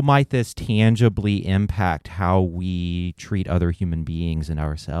how might this tangibly impact how we treat other human beings and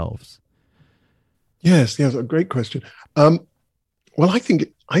ourselves? Yes, a great question. Well, I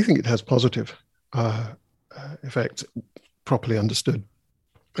think it has positive effects, properly understood,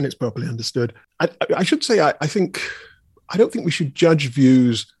 and it's properly understood. I should say I don't think we should judge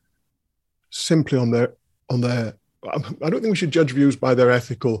views simply on their. I don't think we should judge views by their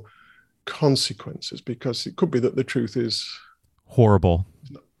ethical consequences, because it could be that the truth is horrible.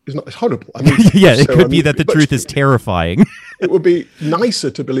 It's horrible. I mean, it could be that the truth is terrifying. It would be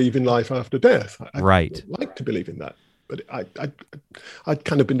nicer to believe in life after death. Right. I'd like to believe in that. But I'd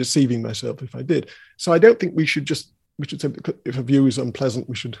kind of been deceiving myself if I did. So I don't think we should say if a view is unpleasant,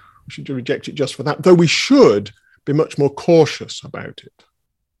 we should reject it just for that. Though we should be much more cautious about it,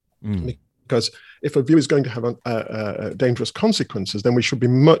 because if a view is going to have dangerous consequences, then we should be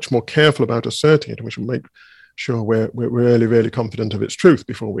much more careful about asserting it, and we should make sure we're really, really confident of its truth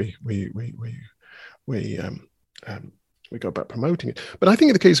before we go about promoting it. But I think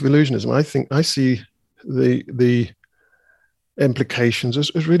in the case of illusionism, I see the implications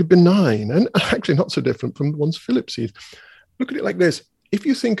as really benign, and actually not so different from the ones Philip sees. Look at it like this. If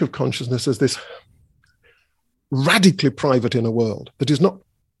you think of consciousness as this radically private inner world that is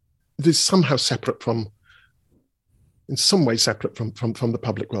somehow separate in some way separate from the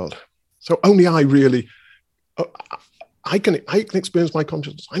public world. So only I really, I can experience my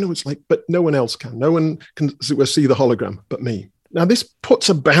consciousness. I know it's like, but no one else can. No one can see the hologram but me. Now this puts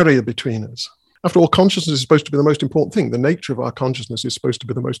a barrier between us. After all, consciousness is supposed to be the most important thing. The nature of our consciousness is supposed to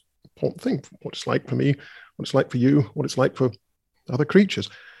be the most important thing. What it's like for me, what it's like for you, what it's like for other creatures.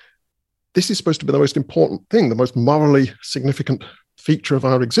 This is supposed to be the most important thing. The most morally significant feature of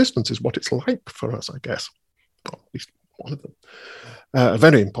our existence is what it's like for us, I guess. Well, at least one of them. A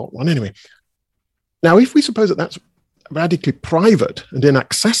very important one, anyway. Now, if we suppose that that's radically private and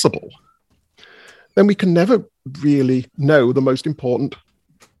inaccessible, then we can never really know the most important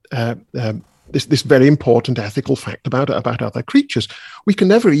this very important ethical fact about other creatures. We can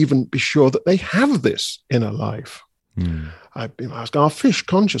never even be sure that they have this inner life. I ask, are fish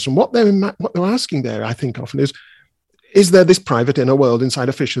conscious? And what they're asking there, I think often is there this private inner world inside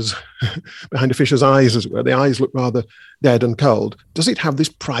a fish's, behind a fish's eyes, as it were? The eyes look rather dead and cold. Does it have this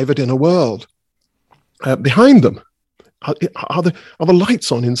private inner world behind them? Are the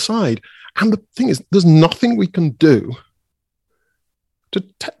lights on inside? And the thing is, there's nothing we can do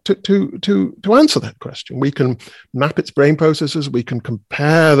to answer that question. We can map its brain processes. We can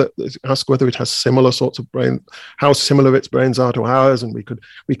compare that, ask whether it has similar sorts of brain, how similar its brains are to ours, and we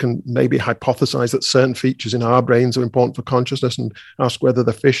can maybe hypothesize that certain features in our brains are important for consciousness, and ask whether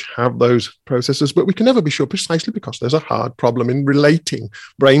the fish have those processes. But we can never be sure, precisely because there's a hard problem in relating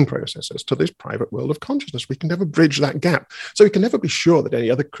brain processes to this private world of consciousness. We can never bridge that gap. So we can never be sure that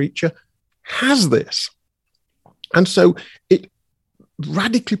any other creature has this. And so it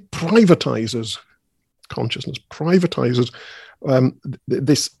radically privatizes consciousness, privatizes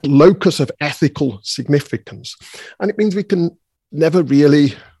this locus of ethical significance. And it means we can never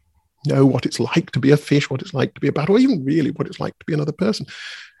really know what it's like to be a fish, what it's like to be a bat, or even really what it's like to be another person.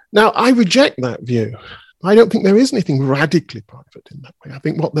 Now, I reject that view. I don't think there is anything radically private in that way. I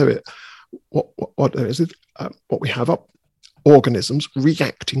think what there is what we have are organisms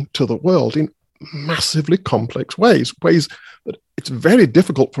reacting to the world in massively complex ways that it's very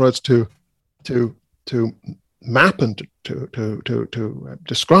difficult for us to map and to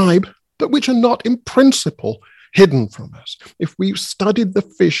describe, but which are not in principle hidden from us. If we studied the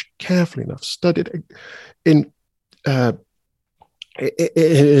fish carefully enough, studied in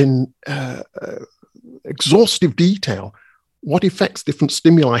exhaustive detail what effects different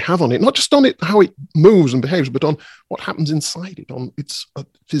stimuli have on it, not just on it, how it moves and behaves, but on what happens inside it, on its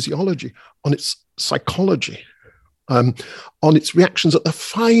physiology, on its psychology, on its reactions at the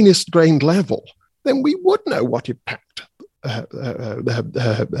finest grained level, then we would know what impact,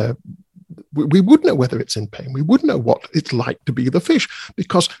 we would know whether it's in pain. We would know what it's like to be the fish,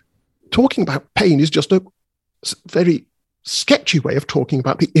 because talking about pain is just a very sketchy way of talking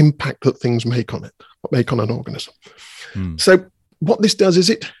about the impact that things make on it, make on an organism. So what this does is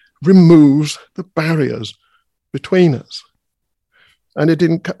it removes the barriers between us. And it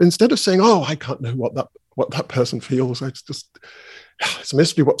didn't, instead of saying, oh, I can't know what that person feels, it's a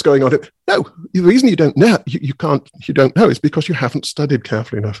mystery what's going on. No, the reason you don't know, you don't know is because you haven't studied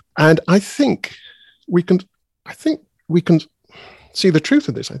carefully enough. And I think we can see the truth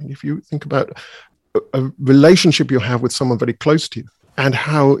of this. I think if you think about a relationship you have with someone very close to you, and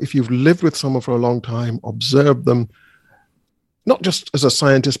how if you've lived with someone for a long time, observed them, not just as a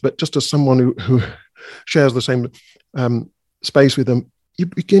scientist, but just as someone who shares the same space with them, you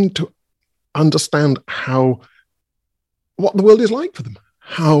begin to understand what the world is like for them,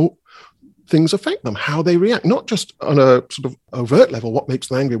 how things affect them, how they react, not just on a sort of overt level, what makes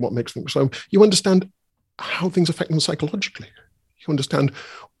them angry, what makes them so. You understand how things affect them psychologically. You understand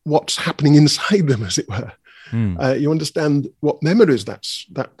what's happening inside them, as it were. You understand what memories that's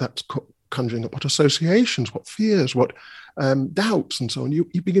conjuring up, what associations, what fears, what doubts, and so on. You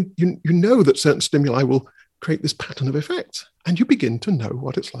know that certain stimuli will create this pattern of effects, and you begin to know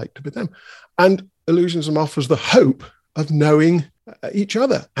what it's like to be them. And illusionism offers the hope of knowing each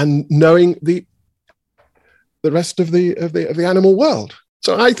other and knowing the rest of the animal world.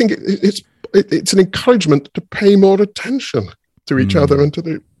 So I think it's an encouragement to pay more attention to each other and to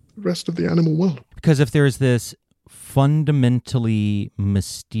the rest of the animal world. Because if there's this fundamentally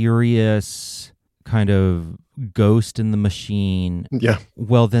mysterious kind of ghost in the machine,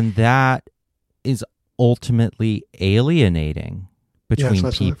 well, then that is ultimately alienating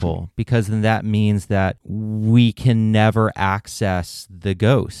between people, because then that means that we can never access the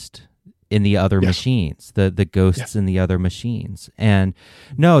ghost in the other machines, the ghosts in the other machines. And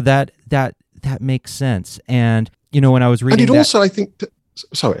no, that makes sense. And when I was reading, and it also, I think,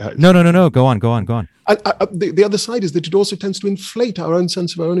 sorry, no, go on. The other side is that it also tends to inflate our own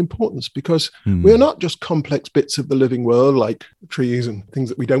sense of our own importance, because we are not just complex bits of the living world like trees and things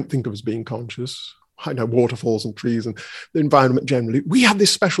that we don't think of as being conscious. I know waterfalls and trees and the environment generally. We have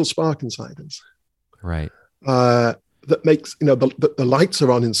this special spark inside us, right? That makes the lights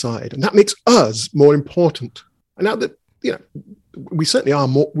are on inside, and that makes us more important. And now that we certainly are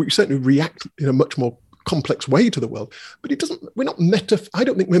more, we certainly react in a much more complex way to the world, but it doesn't. We're not I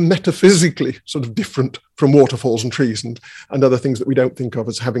don't think we're metaphysically sort of different from waterfalls and trees and other things that we don't think of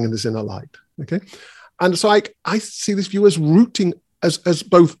as having in this inner light. Okay, and so I see this view as rooting as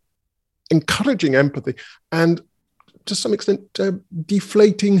both encouraging empathy and to some extent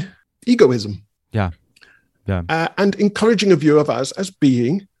deflating egoism. And encouraging a view of us as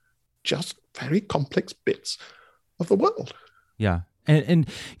being just very complex bits of the world. Yeah. And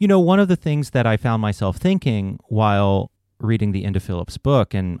one of the things that I found myself thinking while reading the end of Philip's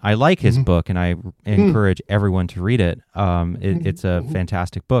book, and I like his book, and I encourage everyone to read it. It's a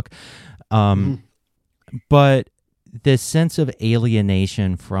fantastic book. But this sense of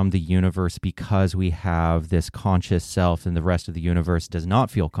alienation from the universe, because we have this conscious self and the rest of the universe does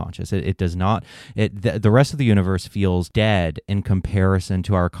not feel conscious. It does not. The rest of the universe feels dead in comparison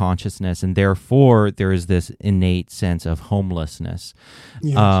to our consciousness, and therefore there is this innate sense of homelessness,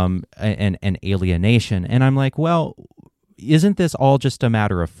 and alienation. And I'm like, well, isn't this all just a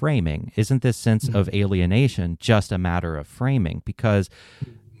matter of framing? Isn't this sense of alienation just a matter of framing? Because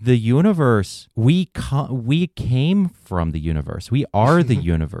the universe, we came from the universe. We are the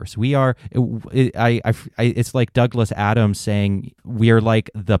universe. We are. It's like Douglas Adams saying we are like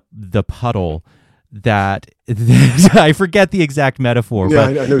the puddle that I forget the exact metaphor,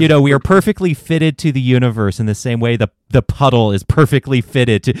 but we are perfectly fitted to the universe in the same way the puddle is perfectly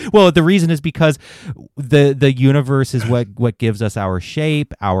fitted to. Well, the reason is because the universe is what gives us our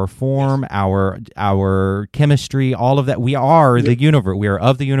shape, our form, our chemistry, all of that. We are the universe. We are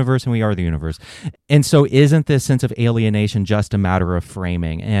of the universe, and we are the universe. And so, isn't this sense of alienation just a matter of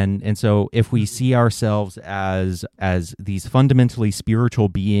framing? And so, if we see ourselves as these fundamentally spiritual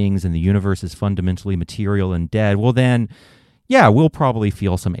beings, and the universe is fundamentally material and dead, well then, we'll probably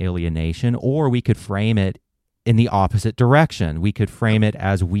feel some alienation, or we could frame it in the opposite direction. We could frame it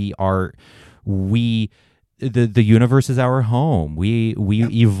as the universe is our home. We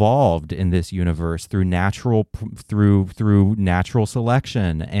evolved in this universe through natural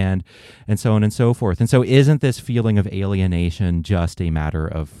selection and so on and so forth. And so isn't this feeling of alienation just a matter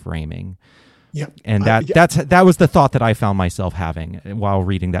of framing? Yeah. And that was the thought that I found myself having while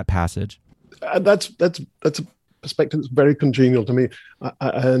reading that passage. That's a perspective that's very congenial to me,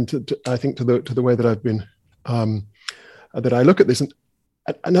 and I think to the way that I've been that I look at this. And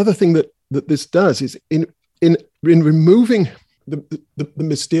another thing that this does is in removing the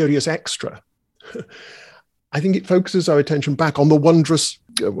mysterious extra, I think it focuses our attention back on the wondrous.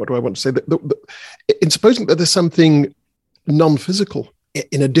 What do I want to say? In supposing that there's something non-physical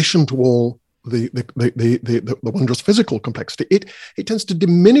in addition to all the wondrous physical complexity, it tends to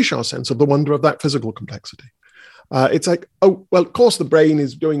diminish our sense of the wonder of that physical complexity. It's like, oh, well, of course the brain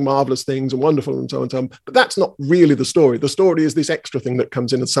is doing marvelous things and wonderful and so on and so on, but that's not really the story. The story is this extra thing that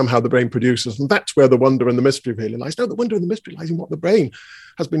comes in and somehow the brain produces, and that's where the wonder and the mystery really lies. No, the wonder and the mystery lies in what the brain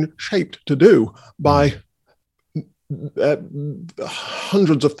has been shaped to do by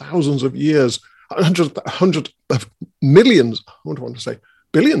hundreds of thousands of years, hundreds of millions, I don't want to say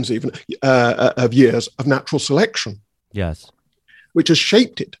billions even, of years of natural selection. Yes. Which has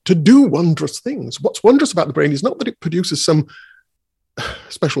shaped it to do wondrous things. What's wondrous about the brain is not that it produces some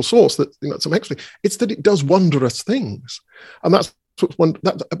special source, that some extra. It's that it does wondrous things, and that's what's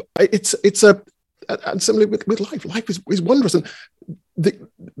and similarly with life. Life is wondrous, and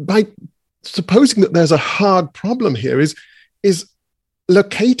by supposing that there's a hard problem here is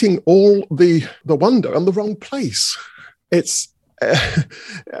locating all the wonder in the wrong place. There's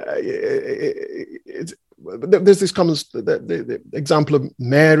this common the example of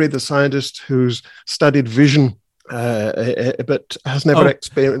Mary, the scientist who's studied vision, but has never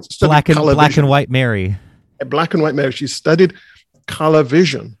experienced black and white Mary. Black and white Mary. She's studied color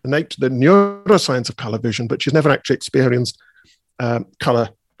vision, the neuroscience of color vision, but she's never actually experienced color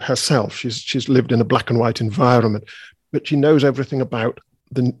herself. She's lived in a black and white environment, but she knows everything about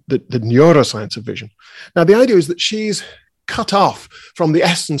the neuroscience of vision. Now, the idea is that she's cut off from the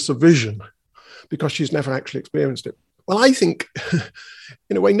essence of vision because she's never actually experienced it. Well, I think,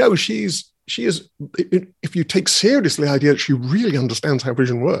 in a way, no, she is, if you take seriously the idea that she really understands how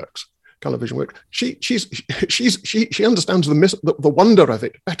vision works, color vision works, she understands the wonder of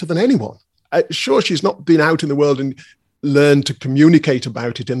it better than anyone. Sure, she's not been out in the world and learned to communicate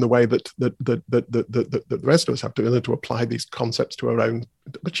about it in the way that the rest of us have to learn to apply these concepts to her own,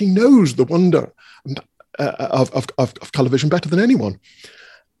 but she knows the wonder of color vision better than anyone.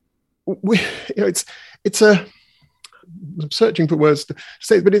 I'm searching for words to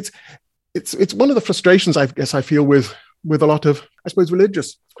say, but it's one of the frustrations I guess I feel with a lot of, I suppose,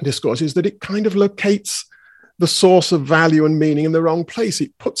 religious discourse, is that it kind of locates the source of value and meaning in the wrong place.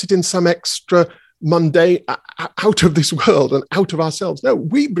 It puts it in some extra mundane, out of this world and out of ourselves. No,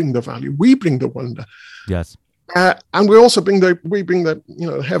 we bring the value, we bring the wonder. Yes, and we also bring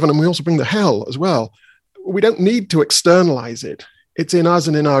the heaven, and we also bring the hell as well. We don't need to externalize it. It's in us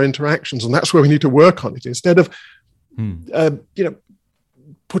and in our interactions, and that's where we need to work on it instead of,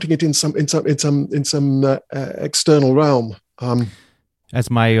 putting it in some external realm. As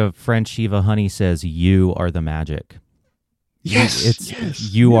my friend Shiva Honey says, "You are the magic."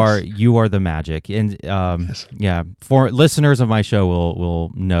 You are the magic, and yeah. For listeners of my show,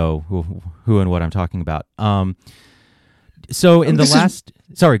 will know who and what I'm talking about. So in the last,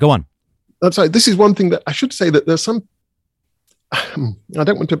 sorry, go on. I'm sorry. This is one thing that I should say, that there's some. I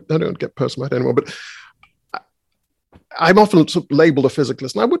don't want to get personal about anyone, but I'm often sort of labeled a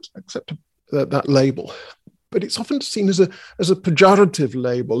physicalist, and I would accept that label. But it's often seen as a pejorative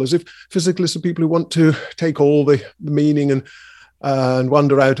label, as if physicalists are people who want to take all the meaning and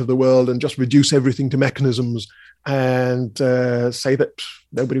wonder out of the world and just reduce everything to mechanisms and say that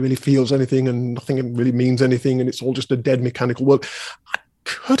nobody really feels anything and nothing really means anything and it's all just a dead mechanical world. I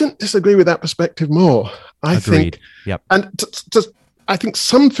couldn't disagree with that perspective more. Agreed. Think, yep. And I think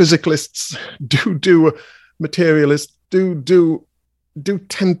some physicalists materialists do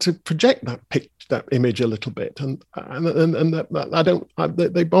tend to project that image a little bit, and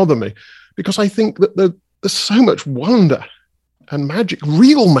they bother me, because I think that there's so much wonder and magic,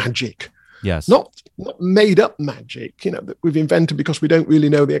 real magic, yes, not made up magic, that we've invented because we don't really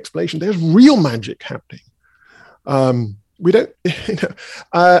know the explanation. There's real magic happening. We don't,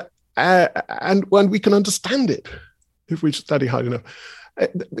 and when we can understand it if we study hard enough.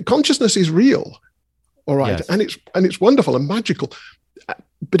 The consciousness is real, all right, yes. and it's wonderful and magical,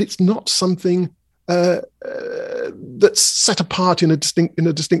 but it's not something that that's set apart in a distinct.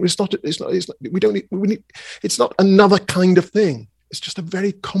 It's not. We don't need. We need. It's not another kind of thing. It's just a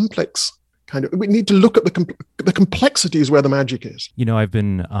very complex kind of. We need to look at the complexities where the magic is. I've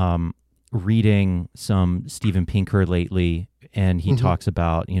been reading some Steven Pinker lately, and he talks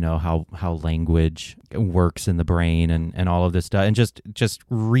about how language works in the brain and all of this stuff, and just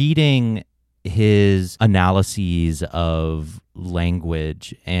reading his analyses of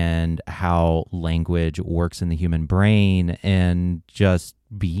language and how language works in the human brain, and just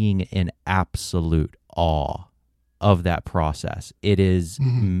being in absolute awe of that process. It is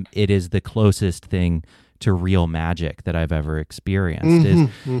the closest thing to real magic that I've ever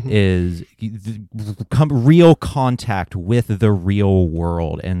experienced. Is real contact with the real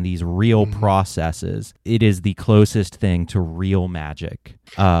world and these real processes. It is the closest thing to real magic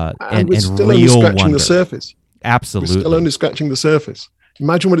and we're still real only scratching wonder. the surface. Absolutely, we're still only scratching the surface.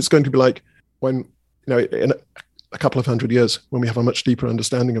 Imagine what it's going to be like when in a couple of 100 years, when we have a much deeper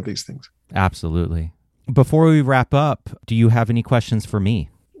understanding of these things. Absolutely. Before we wrap up, do you have any questions for me?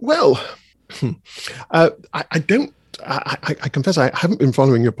 Well, I don't. I confess I haven't been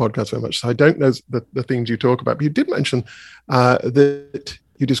following your podcast very much, so I don't know the things you talk about. But you did mention that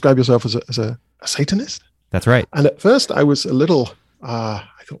you describe yourself as a Satanist. That's right. And at first, I was a little. I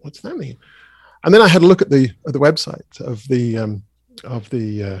thought, what's that mean? And then I had a look at the website of the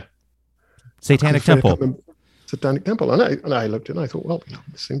Satanic Temple. Satanic Temple, and I looked at it and I thought, well, it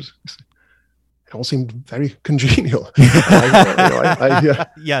all seemed very congenial. Yes.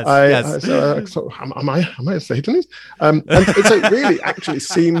 So am I a Satanist? And so it really actually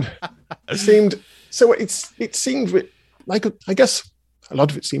seemed. So it seemed like I guess a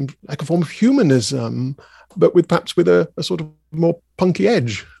lot of it seemed like a form of humanism, but perhaps with a sort of more punky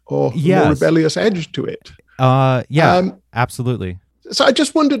edge or more rebellious edge to it. Absolutely. So I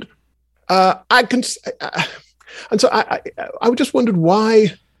just wondered. And so I just wondered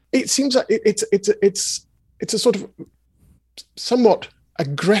why. It seems like it's a sort of somewhat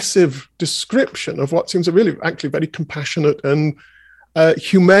aggressive description of what seems a really actually very compassionate and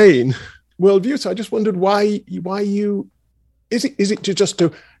humane worldview. So I just wondered why you is it just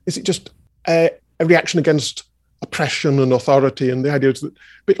a reaction against oppression and authority, and the idea is that a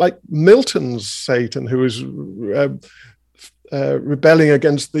bit like Milton's Satan, who is rebelling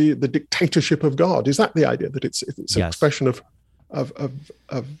against the dictatorship of God. Is that the idea, that it's an expression of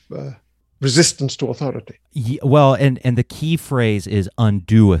resistance to authority? Well, and the key phrase is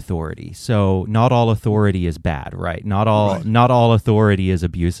undue authority. So not all authority is bad, right? Not all authority is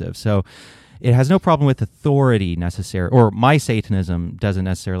abusive. So it has no problem with authority necessarily, or my Satanism doesn't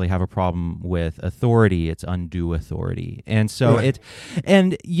necessarily have a problem with authority. It's undue authority. And so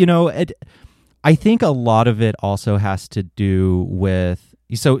I think a lot of it also has to do with,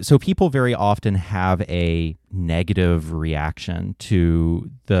 so people very often have a negative reaction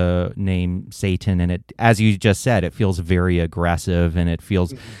to the name Satan, and it, as you just said, it feels very aggressive, and it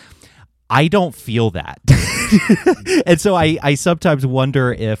feels. I don't feel that, and so I sometimes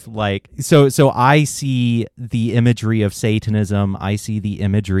wonder if so I see the imagery of Satanism. I see the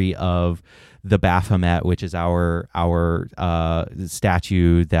imagery of the Baphomet, which is our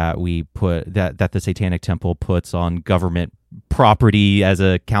statue that we put that the Satanic Temple puts on government property as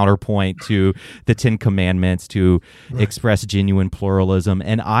a counterpoint to the Ten Commandments to express genuine pluralism,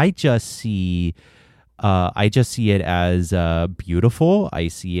 and I just see it as beautiful. I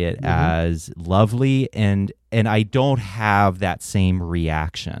see it as lovely, and I don't have that same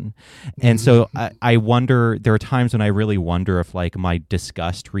reaction. And so I wonder, there are times when I really wonder if my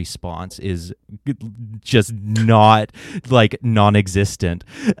disgust response is just not non-existent.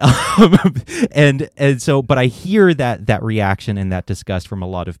 And so, but I hear that reaction and that disgust from a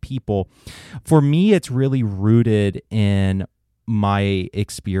lot of people. For me, it's really rooted in my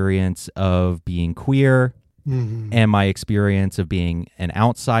experience of being queer and my experience of being an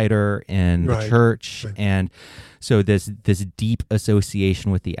outsider in the church. And so this deep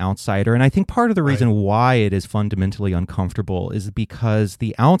association with the outsider. And I think part of the reason why it is fundamentally uncomfortable is because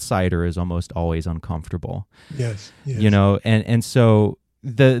the outsider is almost always uncomfortable. Yes. And so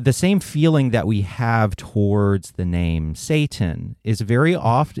the same feeling that we have towards the name Satan is very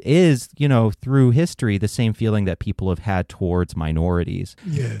often through history the same feeling that people have had towards minorities.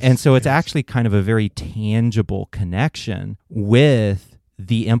 Yes, and so it's actually kind of a very tangible connection with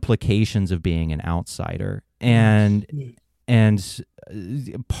the implications of being an outsider. And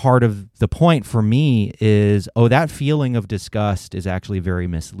part of the point for me is, that feeling of disgust is actually very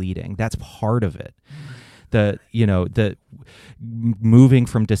misleading. That's part of it. The moving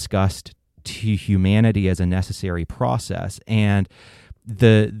from disgust to humanity as a necessary process. And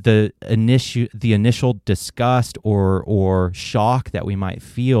the initial disgust or shock that we might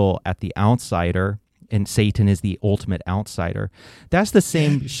feel at the outsider, and Satan is the ultimate outsider, that's the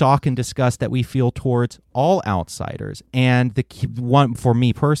same shock and disgust that we feel towards all outsiders. And for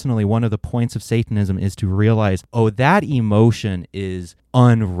me personally, one of the points of Satanism is to realize, that emotion is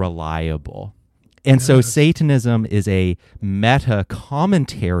unreliable. And so Satanism is a meta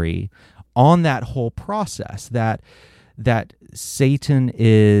commentary on that whole process, that Satan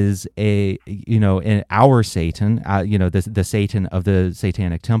is our Satan, the Satan of the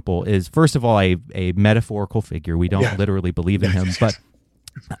Satanic Temple is, first of all, a metaphorical figure. We don't literally believe in him, but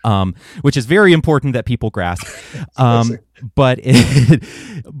which is very important that people grasp. But the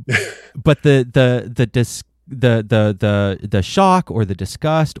shock or the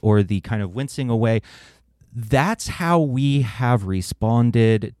disgust or the kind of wincing away, that's how we have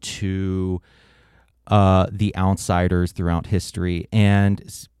responded to the outsiders throughout history. And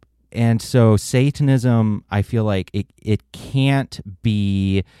so Satanism, I feel like it can't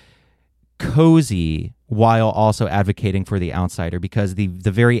be cozy while also advocating for the outsider, because the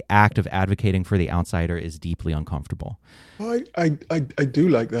very act of advocating for the outsider is deeply uncomfortable. I do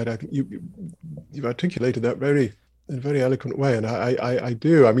like that. I think you've articulated that in a very eloquent way, and I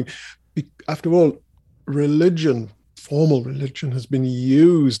do. I mean, after all, formal religion has been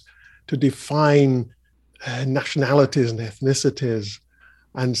used to define nationalities and ethnicities,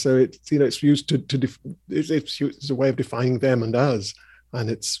 and so it's used it's a way of defining them and us, and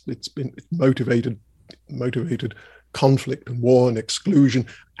it's been motivated conflict and war and exclusion,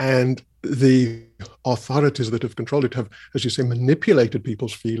 and the authorities that have controlled it have, as you say, manipulated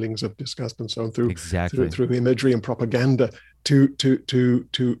people's feelings of disgust and so on through imagery and propaganda to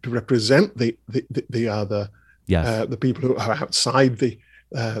represent the other, the people who are outside the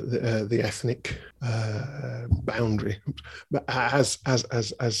ethnic boundary, as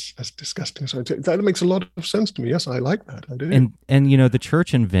disgusting. So that makes a lot of sense to me. Yes, I like that. I do. And the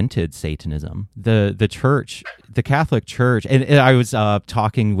church invented Satanism. The church, the Catholic Church, and I was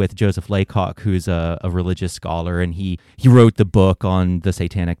talking with Joseph Laycock, who's a religious scholar, and he wrote the book on the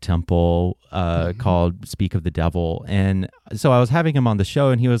Satanic Temple called "Speak of the Devil." And so I was having him on the show,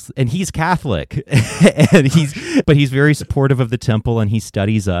 and he's Catholic, and he's very supportive of the temple, and he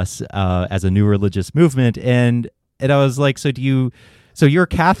studies us as a new religious movement. And I was like, so you're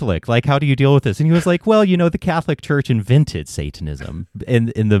Catholic, like, how do you deal with this? And he was like, well, the Catholic Church invented Satanism in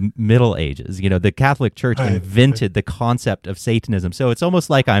the Middle Ages. The Catholic Church invented the concept of Satanism. So it's almost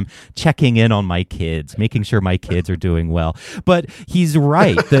like I'm checking in on my kids, making sure my kids are doing well. But he's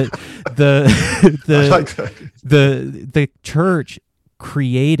right. The church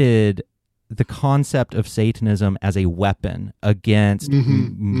created the concept of Satanism as a weapon against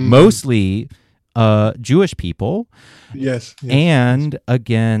mostly Jewish people, and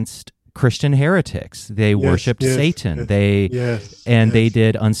against Christian heretics. They worshipped Satan. They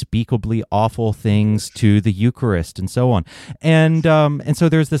did unspeakably awful things to the Eucharist and so on. And so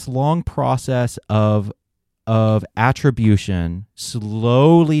there's this long process of attribution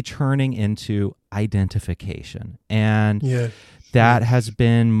slowly turning into identification. And that has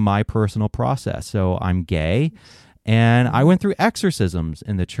been my personal process. So I'm gay, and I went through exorcisms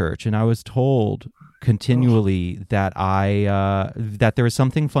in the church, and I was told continually that that there was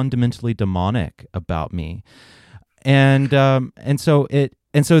something fundamentally demonic about me, and so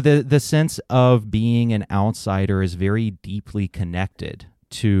the sense of being an outsider is very deeply connected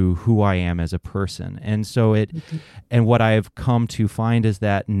to who I am as a person. And so and what I've come to find is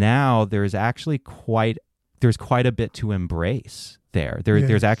that now there's quite a bit to embrace there.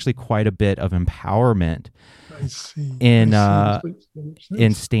 There's actually quite a bit of empowerment in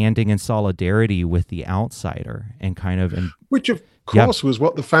standing in solidarity with the outsider, and kind of which of course was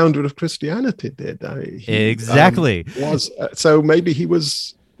what the founder of Christianity did. Exactly. So maybe he would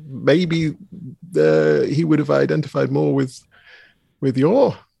have identified more with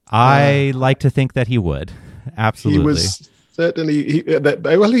your. I like to think that he would. Absolutely. He was certainly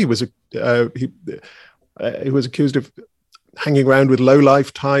he was accused of hanging around with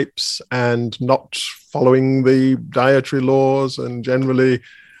low-life types and not following the dietary laws, and generally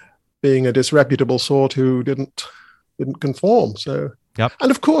being a disreputable sort who didn't conform. So,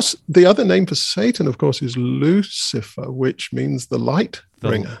 and of course, the other name for Satan, of course, is Lucifer, which means the light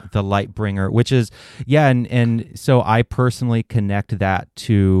bringer. The light bringer, which is and so I personally connect that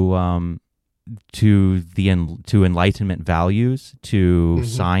to Enlightenment values, to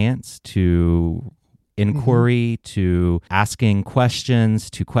science, to inquiry, to asking questions,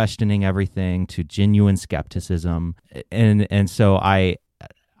 to questioning everything, to genuine skepticism, and so I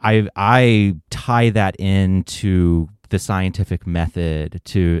tie that into the scientific method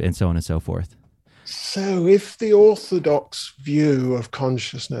to, and so on and so forth. So if the orthodox view of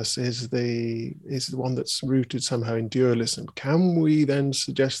consciousness is the one that's rooted somehow in dualism, can we then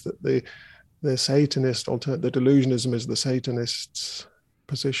suggest that the Satanist the delusionism is the Satanist's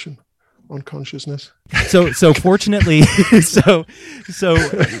position on consciousness? So fortunately,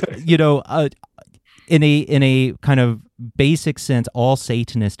 in a kind of basic sense, all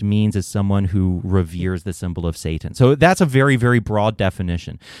Satanist means is someone who reveres the symbol of Satan. So that's a very, very broad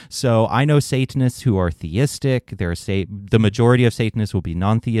definition. So I know Satanists who are theistic. The majority of Satanists will be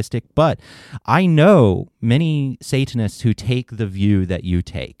non-theistic, but I know many Satanists who take the view that you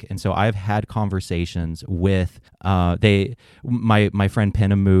take. And so I've had conversations with my friend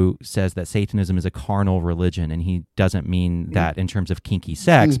Penamu says that Satanism is a carnal religion, and he doesn't mean that in terms of kinky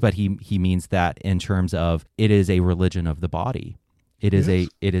sex, but he means that in terms of it is a religion of the body. It is a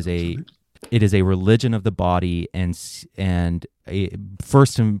religion of the body, and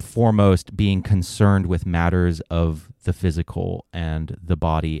first and foremost being concerned with matters of the physical and the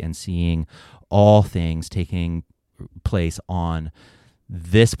body, and seeing all things taking place on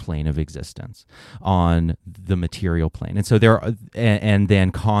this plane of existence, on the material plane. And so and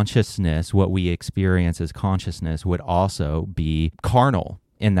then consciousness, what we experience as consciousness, would also be carnal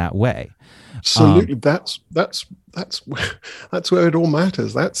in that way. Absolutely. That's where it all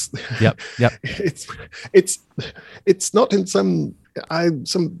matters. Yep. It's not in some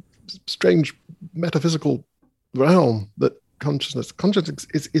strange metaphysical realm that consciousness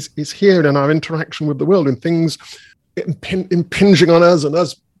is here in our interaction with the world, and things impinging on us, and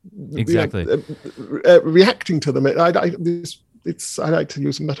us exactly reacting to them. I like to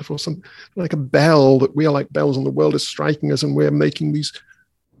use a metaphor, like a bell, that we are like bells, and the world is striking us, and we're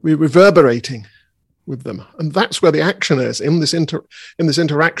reverberating with them, and that's where the action is, in this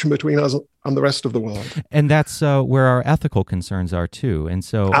interaction between us and the rest of the world. And that's where our ethical concerns are too. And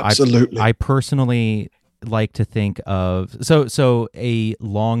so absolutely, I personally like to think of so a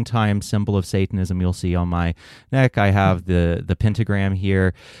long-time symbol of Satanism you'll see on my neck. I have the pentagram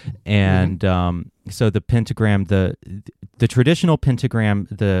here, and so the pentagram, the traditional pentagram,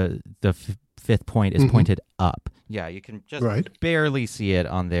 the fifth point is pointed up. Yeah, you can just barely see it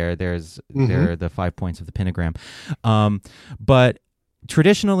on there. There are the 5 points of the pentagram. But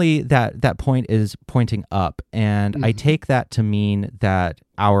traditionally that point is pointing up, and I take that to mean that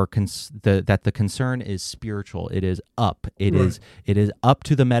that the concern is spiritual. It is up. It is up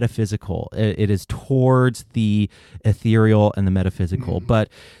to the metaphysical. It is towards the ethereal and the metaphysical. But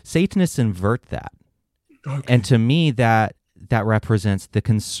Satanists invert that. Okay. And to me that represents the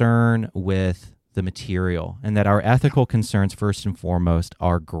concern with the material, and that our ethical concerns first and foremost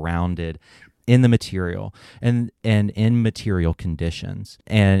are grounded in the material and in material conditions,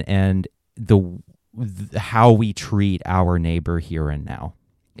 and how we treat our neighbor here and now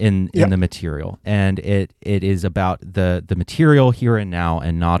in the material. And it is about the material here and now,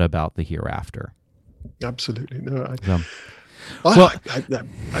 and not about the hereafter. Absolutely. No,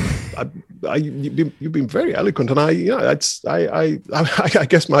 you've been very eloquent, and I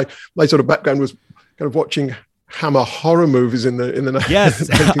guess my sort of background was kind of watching Hammer horror movies in the yes,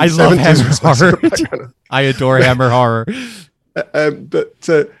 I love Hammer horror. I adore Hammer horror.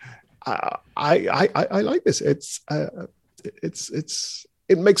 But I like this.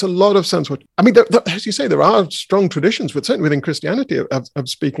 It makes a lot of sense. As you say, there are strong traditions, but certainly within Christianity, of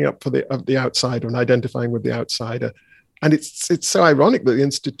speaking up for the outsider and identifying with the outsider. And it's so ironic that the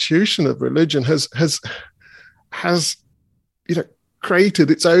institution of religion has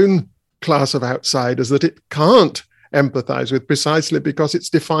created its own class of outsiders that it can't empathize with, precisely because it's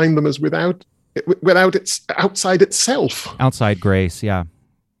defined them as without its outside itself. Outside grace, yeah.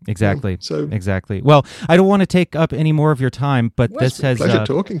 Exactly. So exactly. Well, I don't want to take up any more of your time, but this has been a pleasure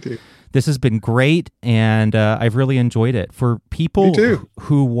talking to you. This has been great, and I've really enjoyed it. For people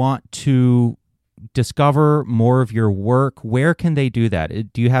who want to discover more of your work, where can they do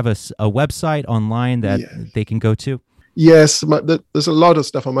that? Do you have a website online that they can go to? Yes, there's a lot of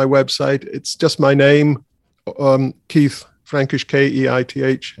stuff on my website. It's just my name, Keith Frankish,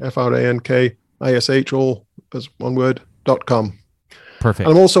 KEITH FRANKISH, all as one word, .com. Perfect.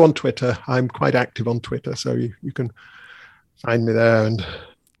 And I'm also on Twitter. I'm quite active on Twitter, so you can find me there. And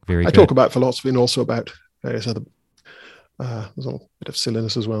I talk about philosophy and also about various other, there's a little bit of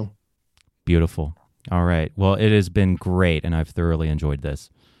silliness as well. Beautiful. All right. Well, it has been great, and I've thoroughly enjoyed this.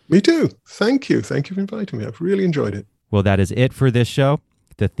 Me too. Thank you. Thank you for inviting me. I've really enjoyed it. Well, that is it for this show.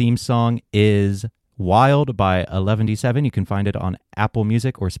 The theme song is Wild by 11D7. You can find it on Apple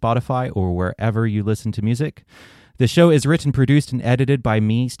Music or Spotify or wherever you listen to music. The show is written, produced, and edited by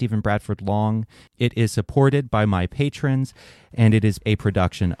me, Stephen Bradford Long. It is supported by my patrons, and it is a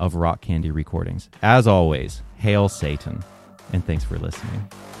production of Rock Candy Recordings. As always, hail Satan, and thanks for listening.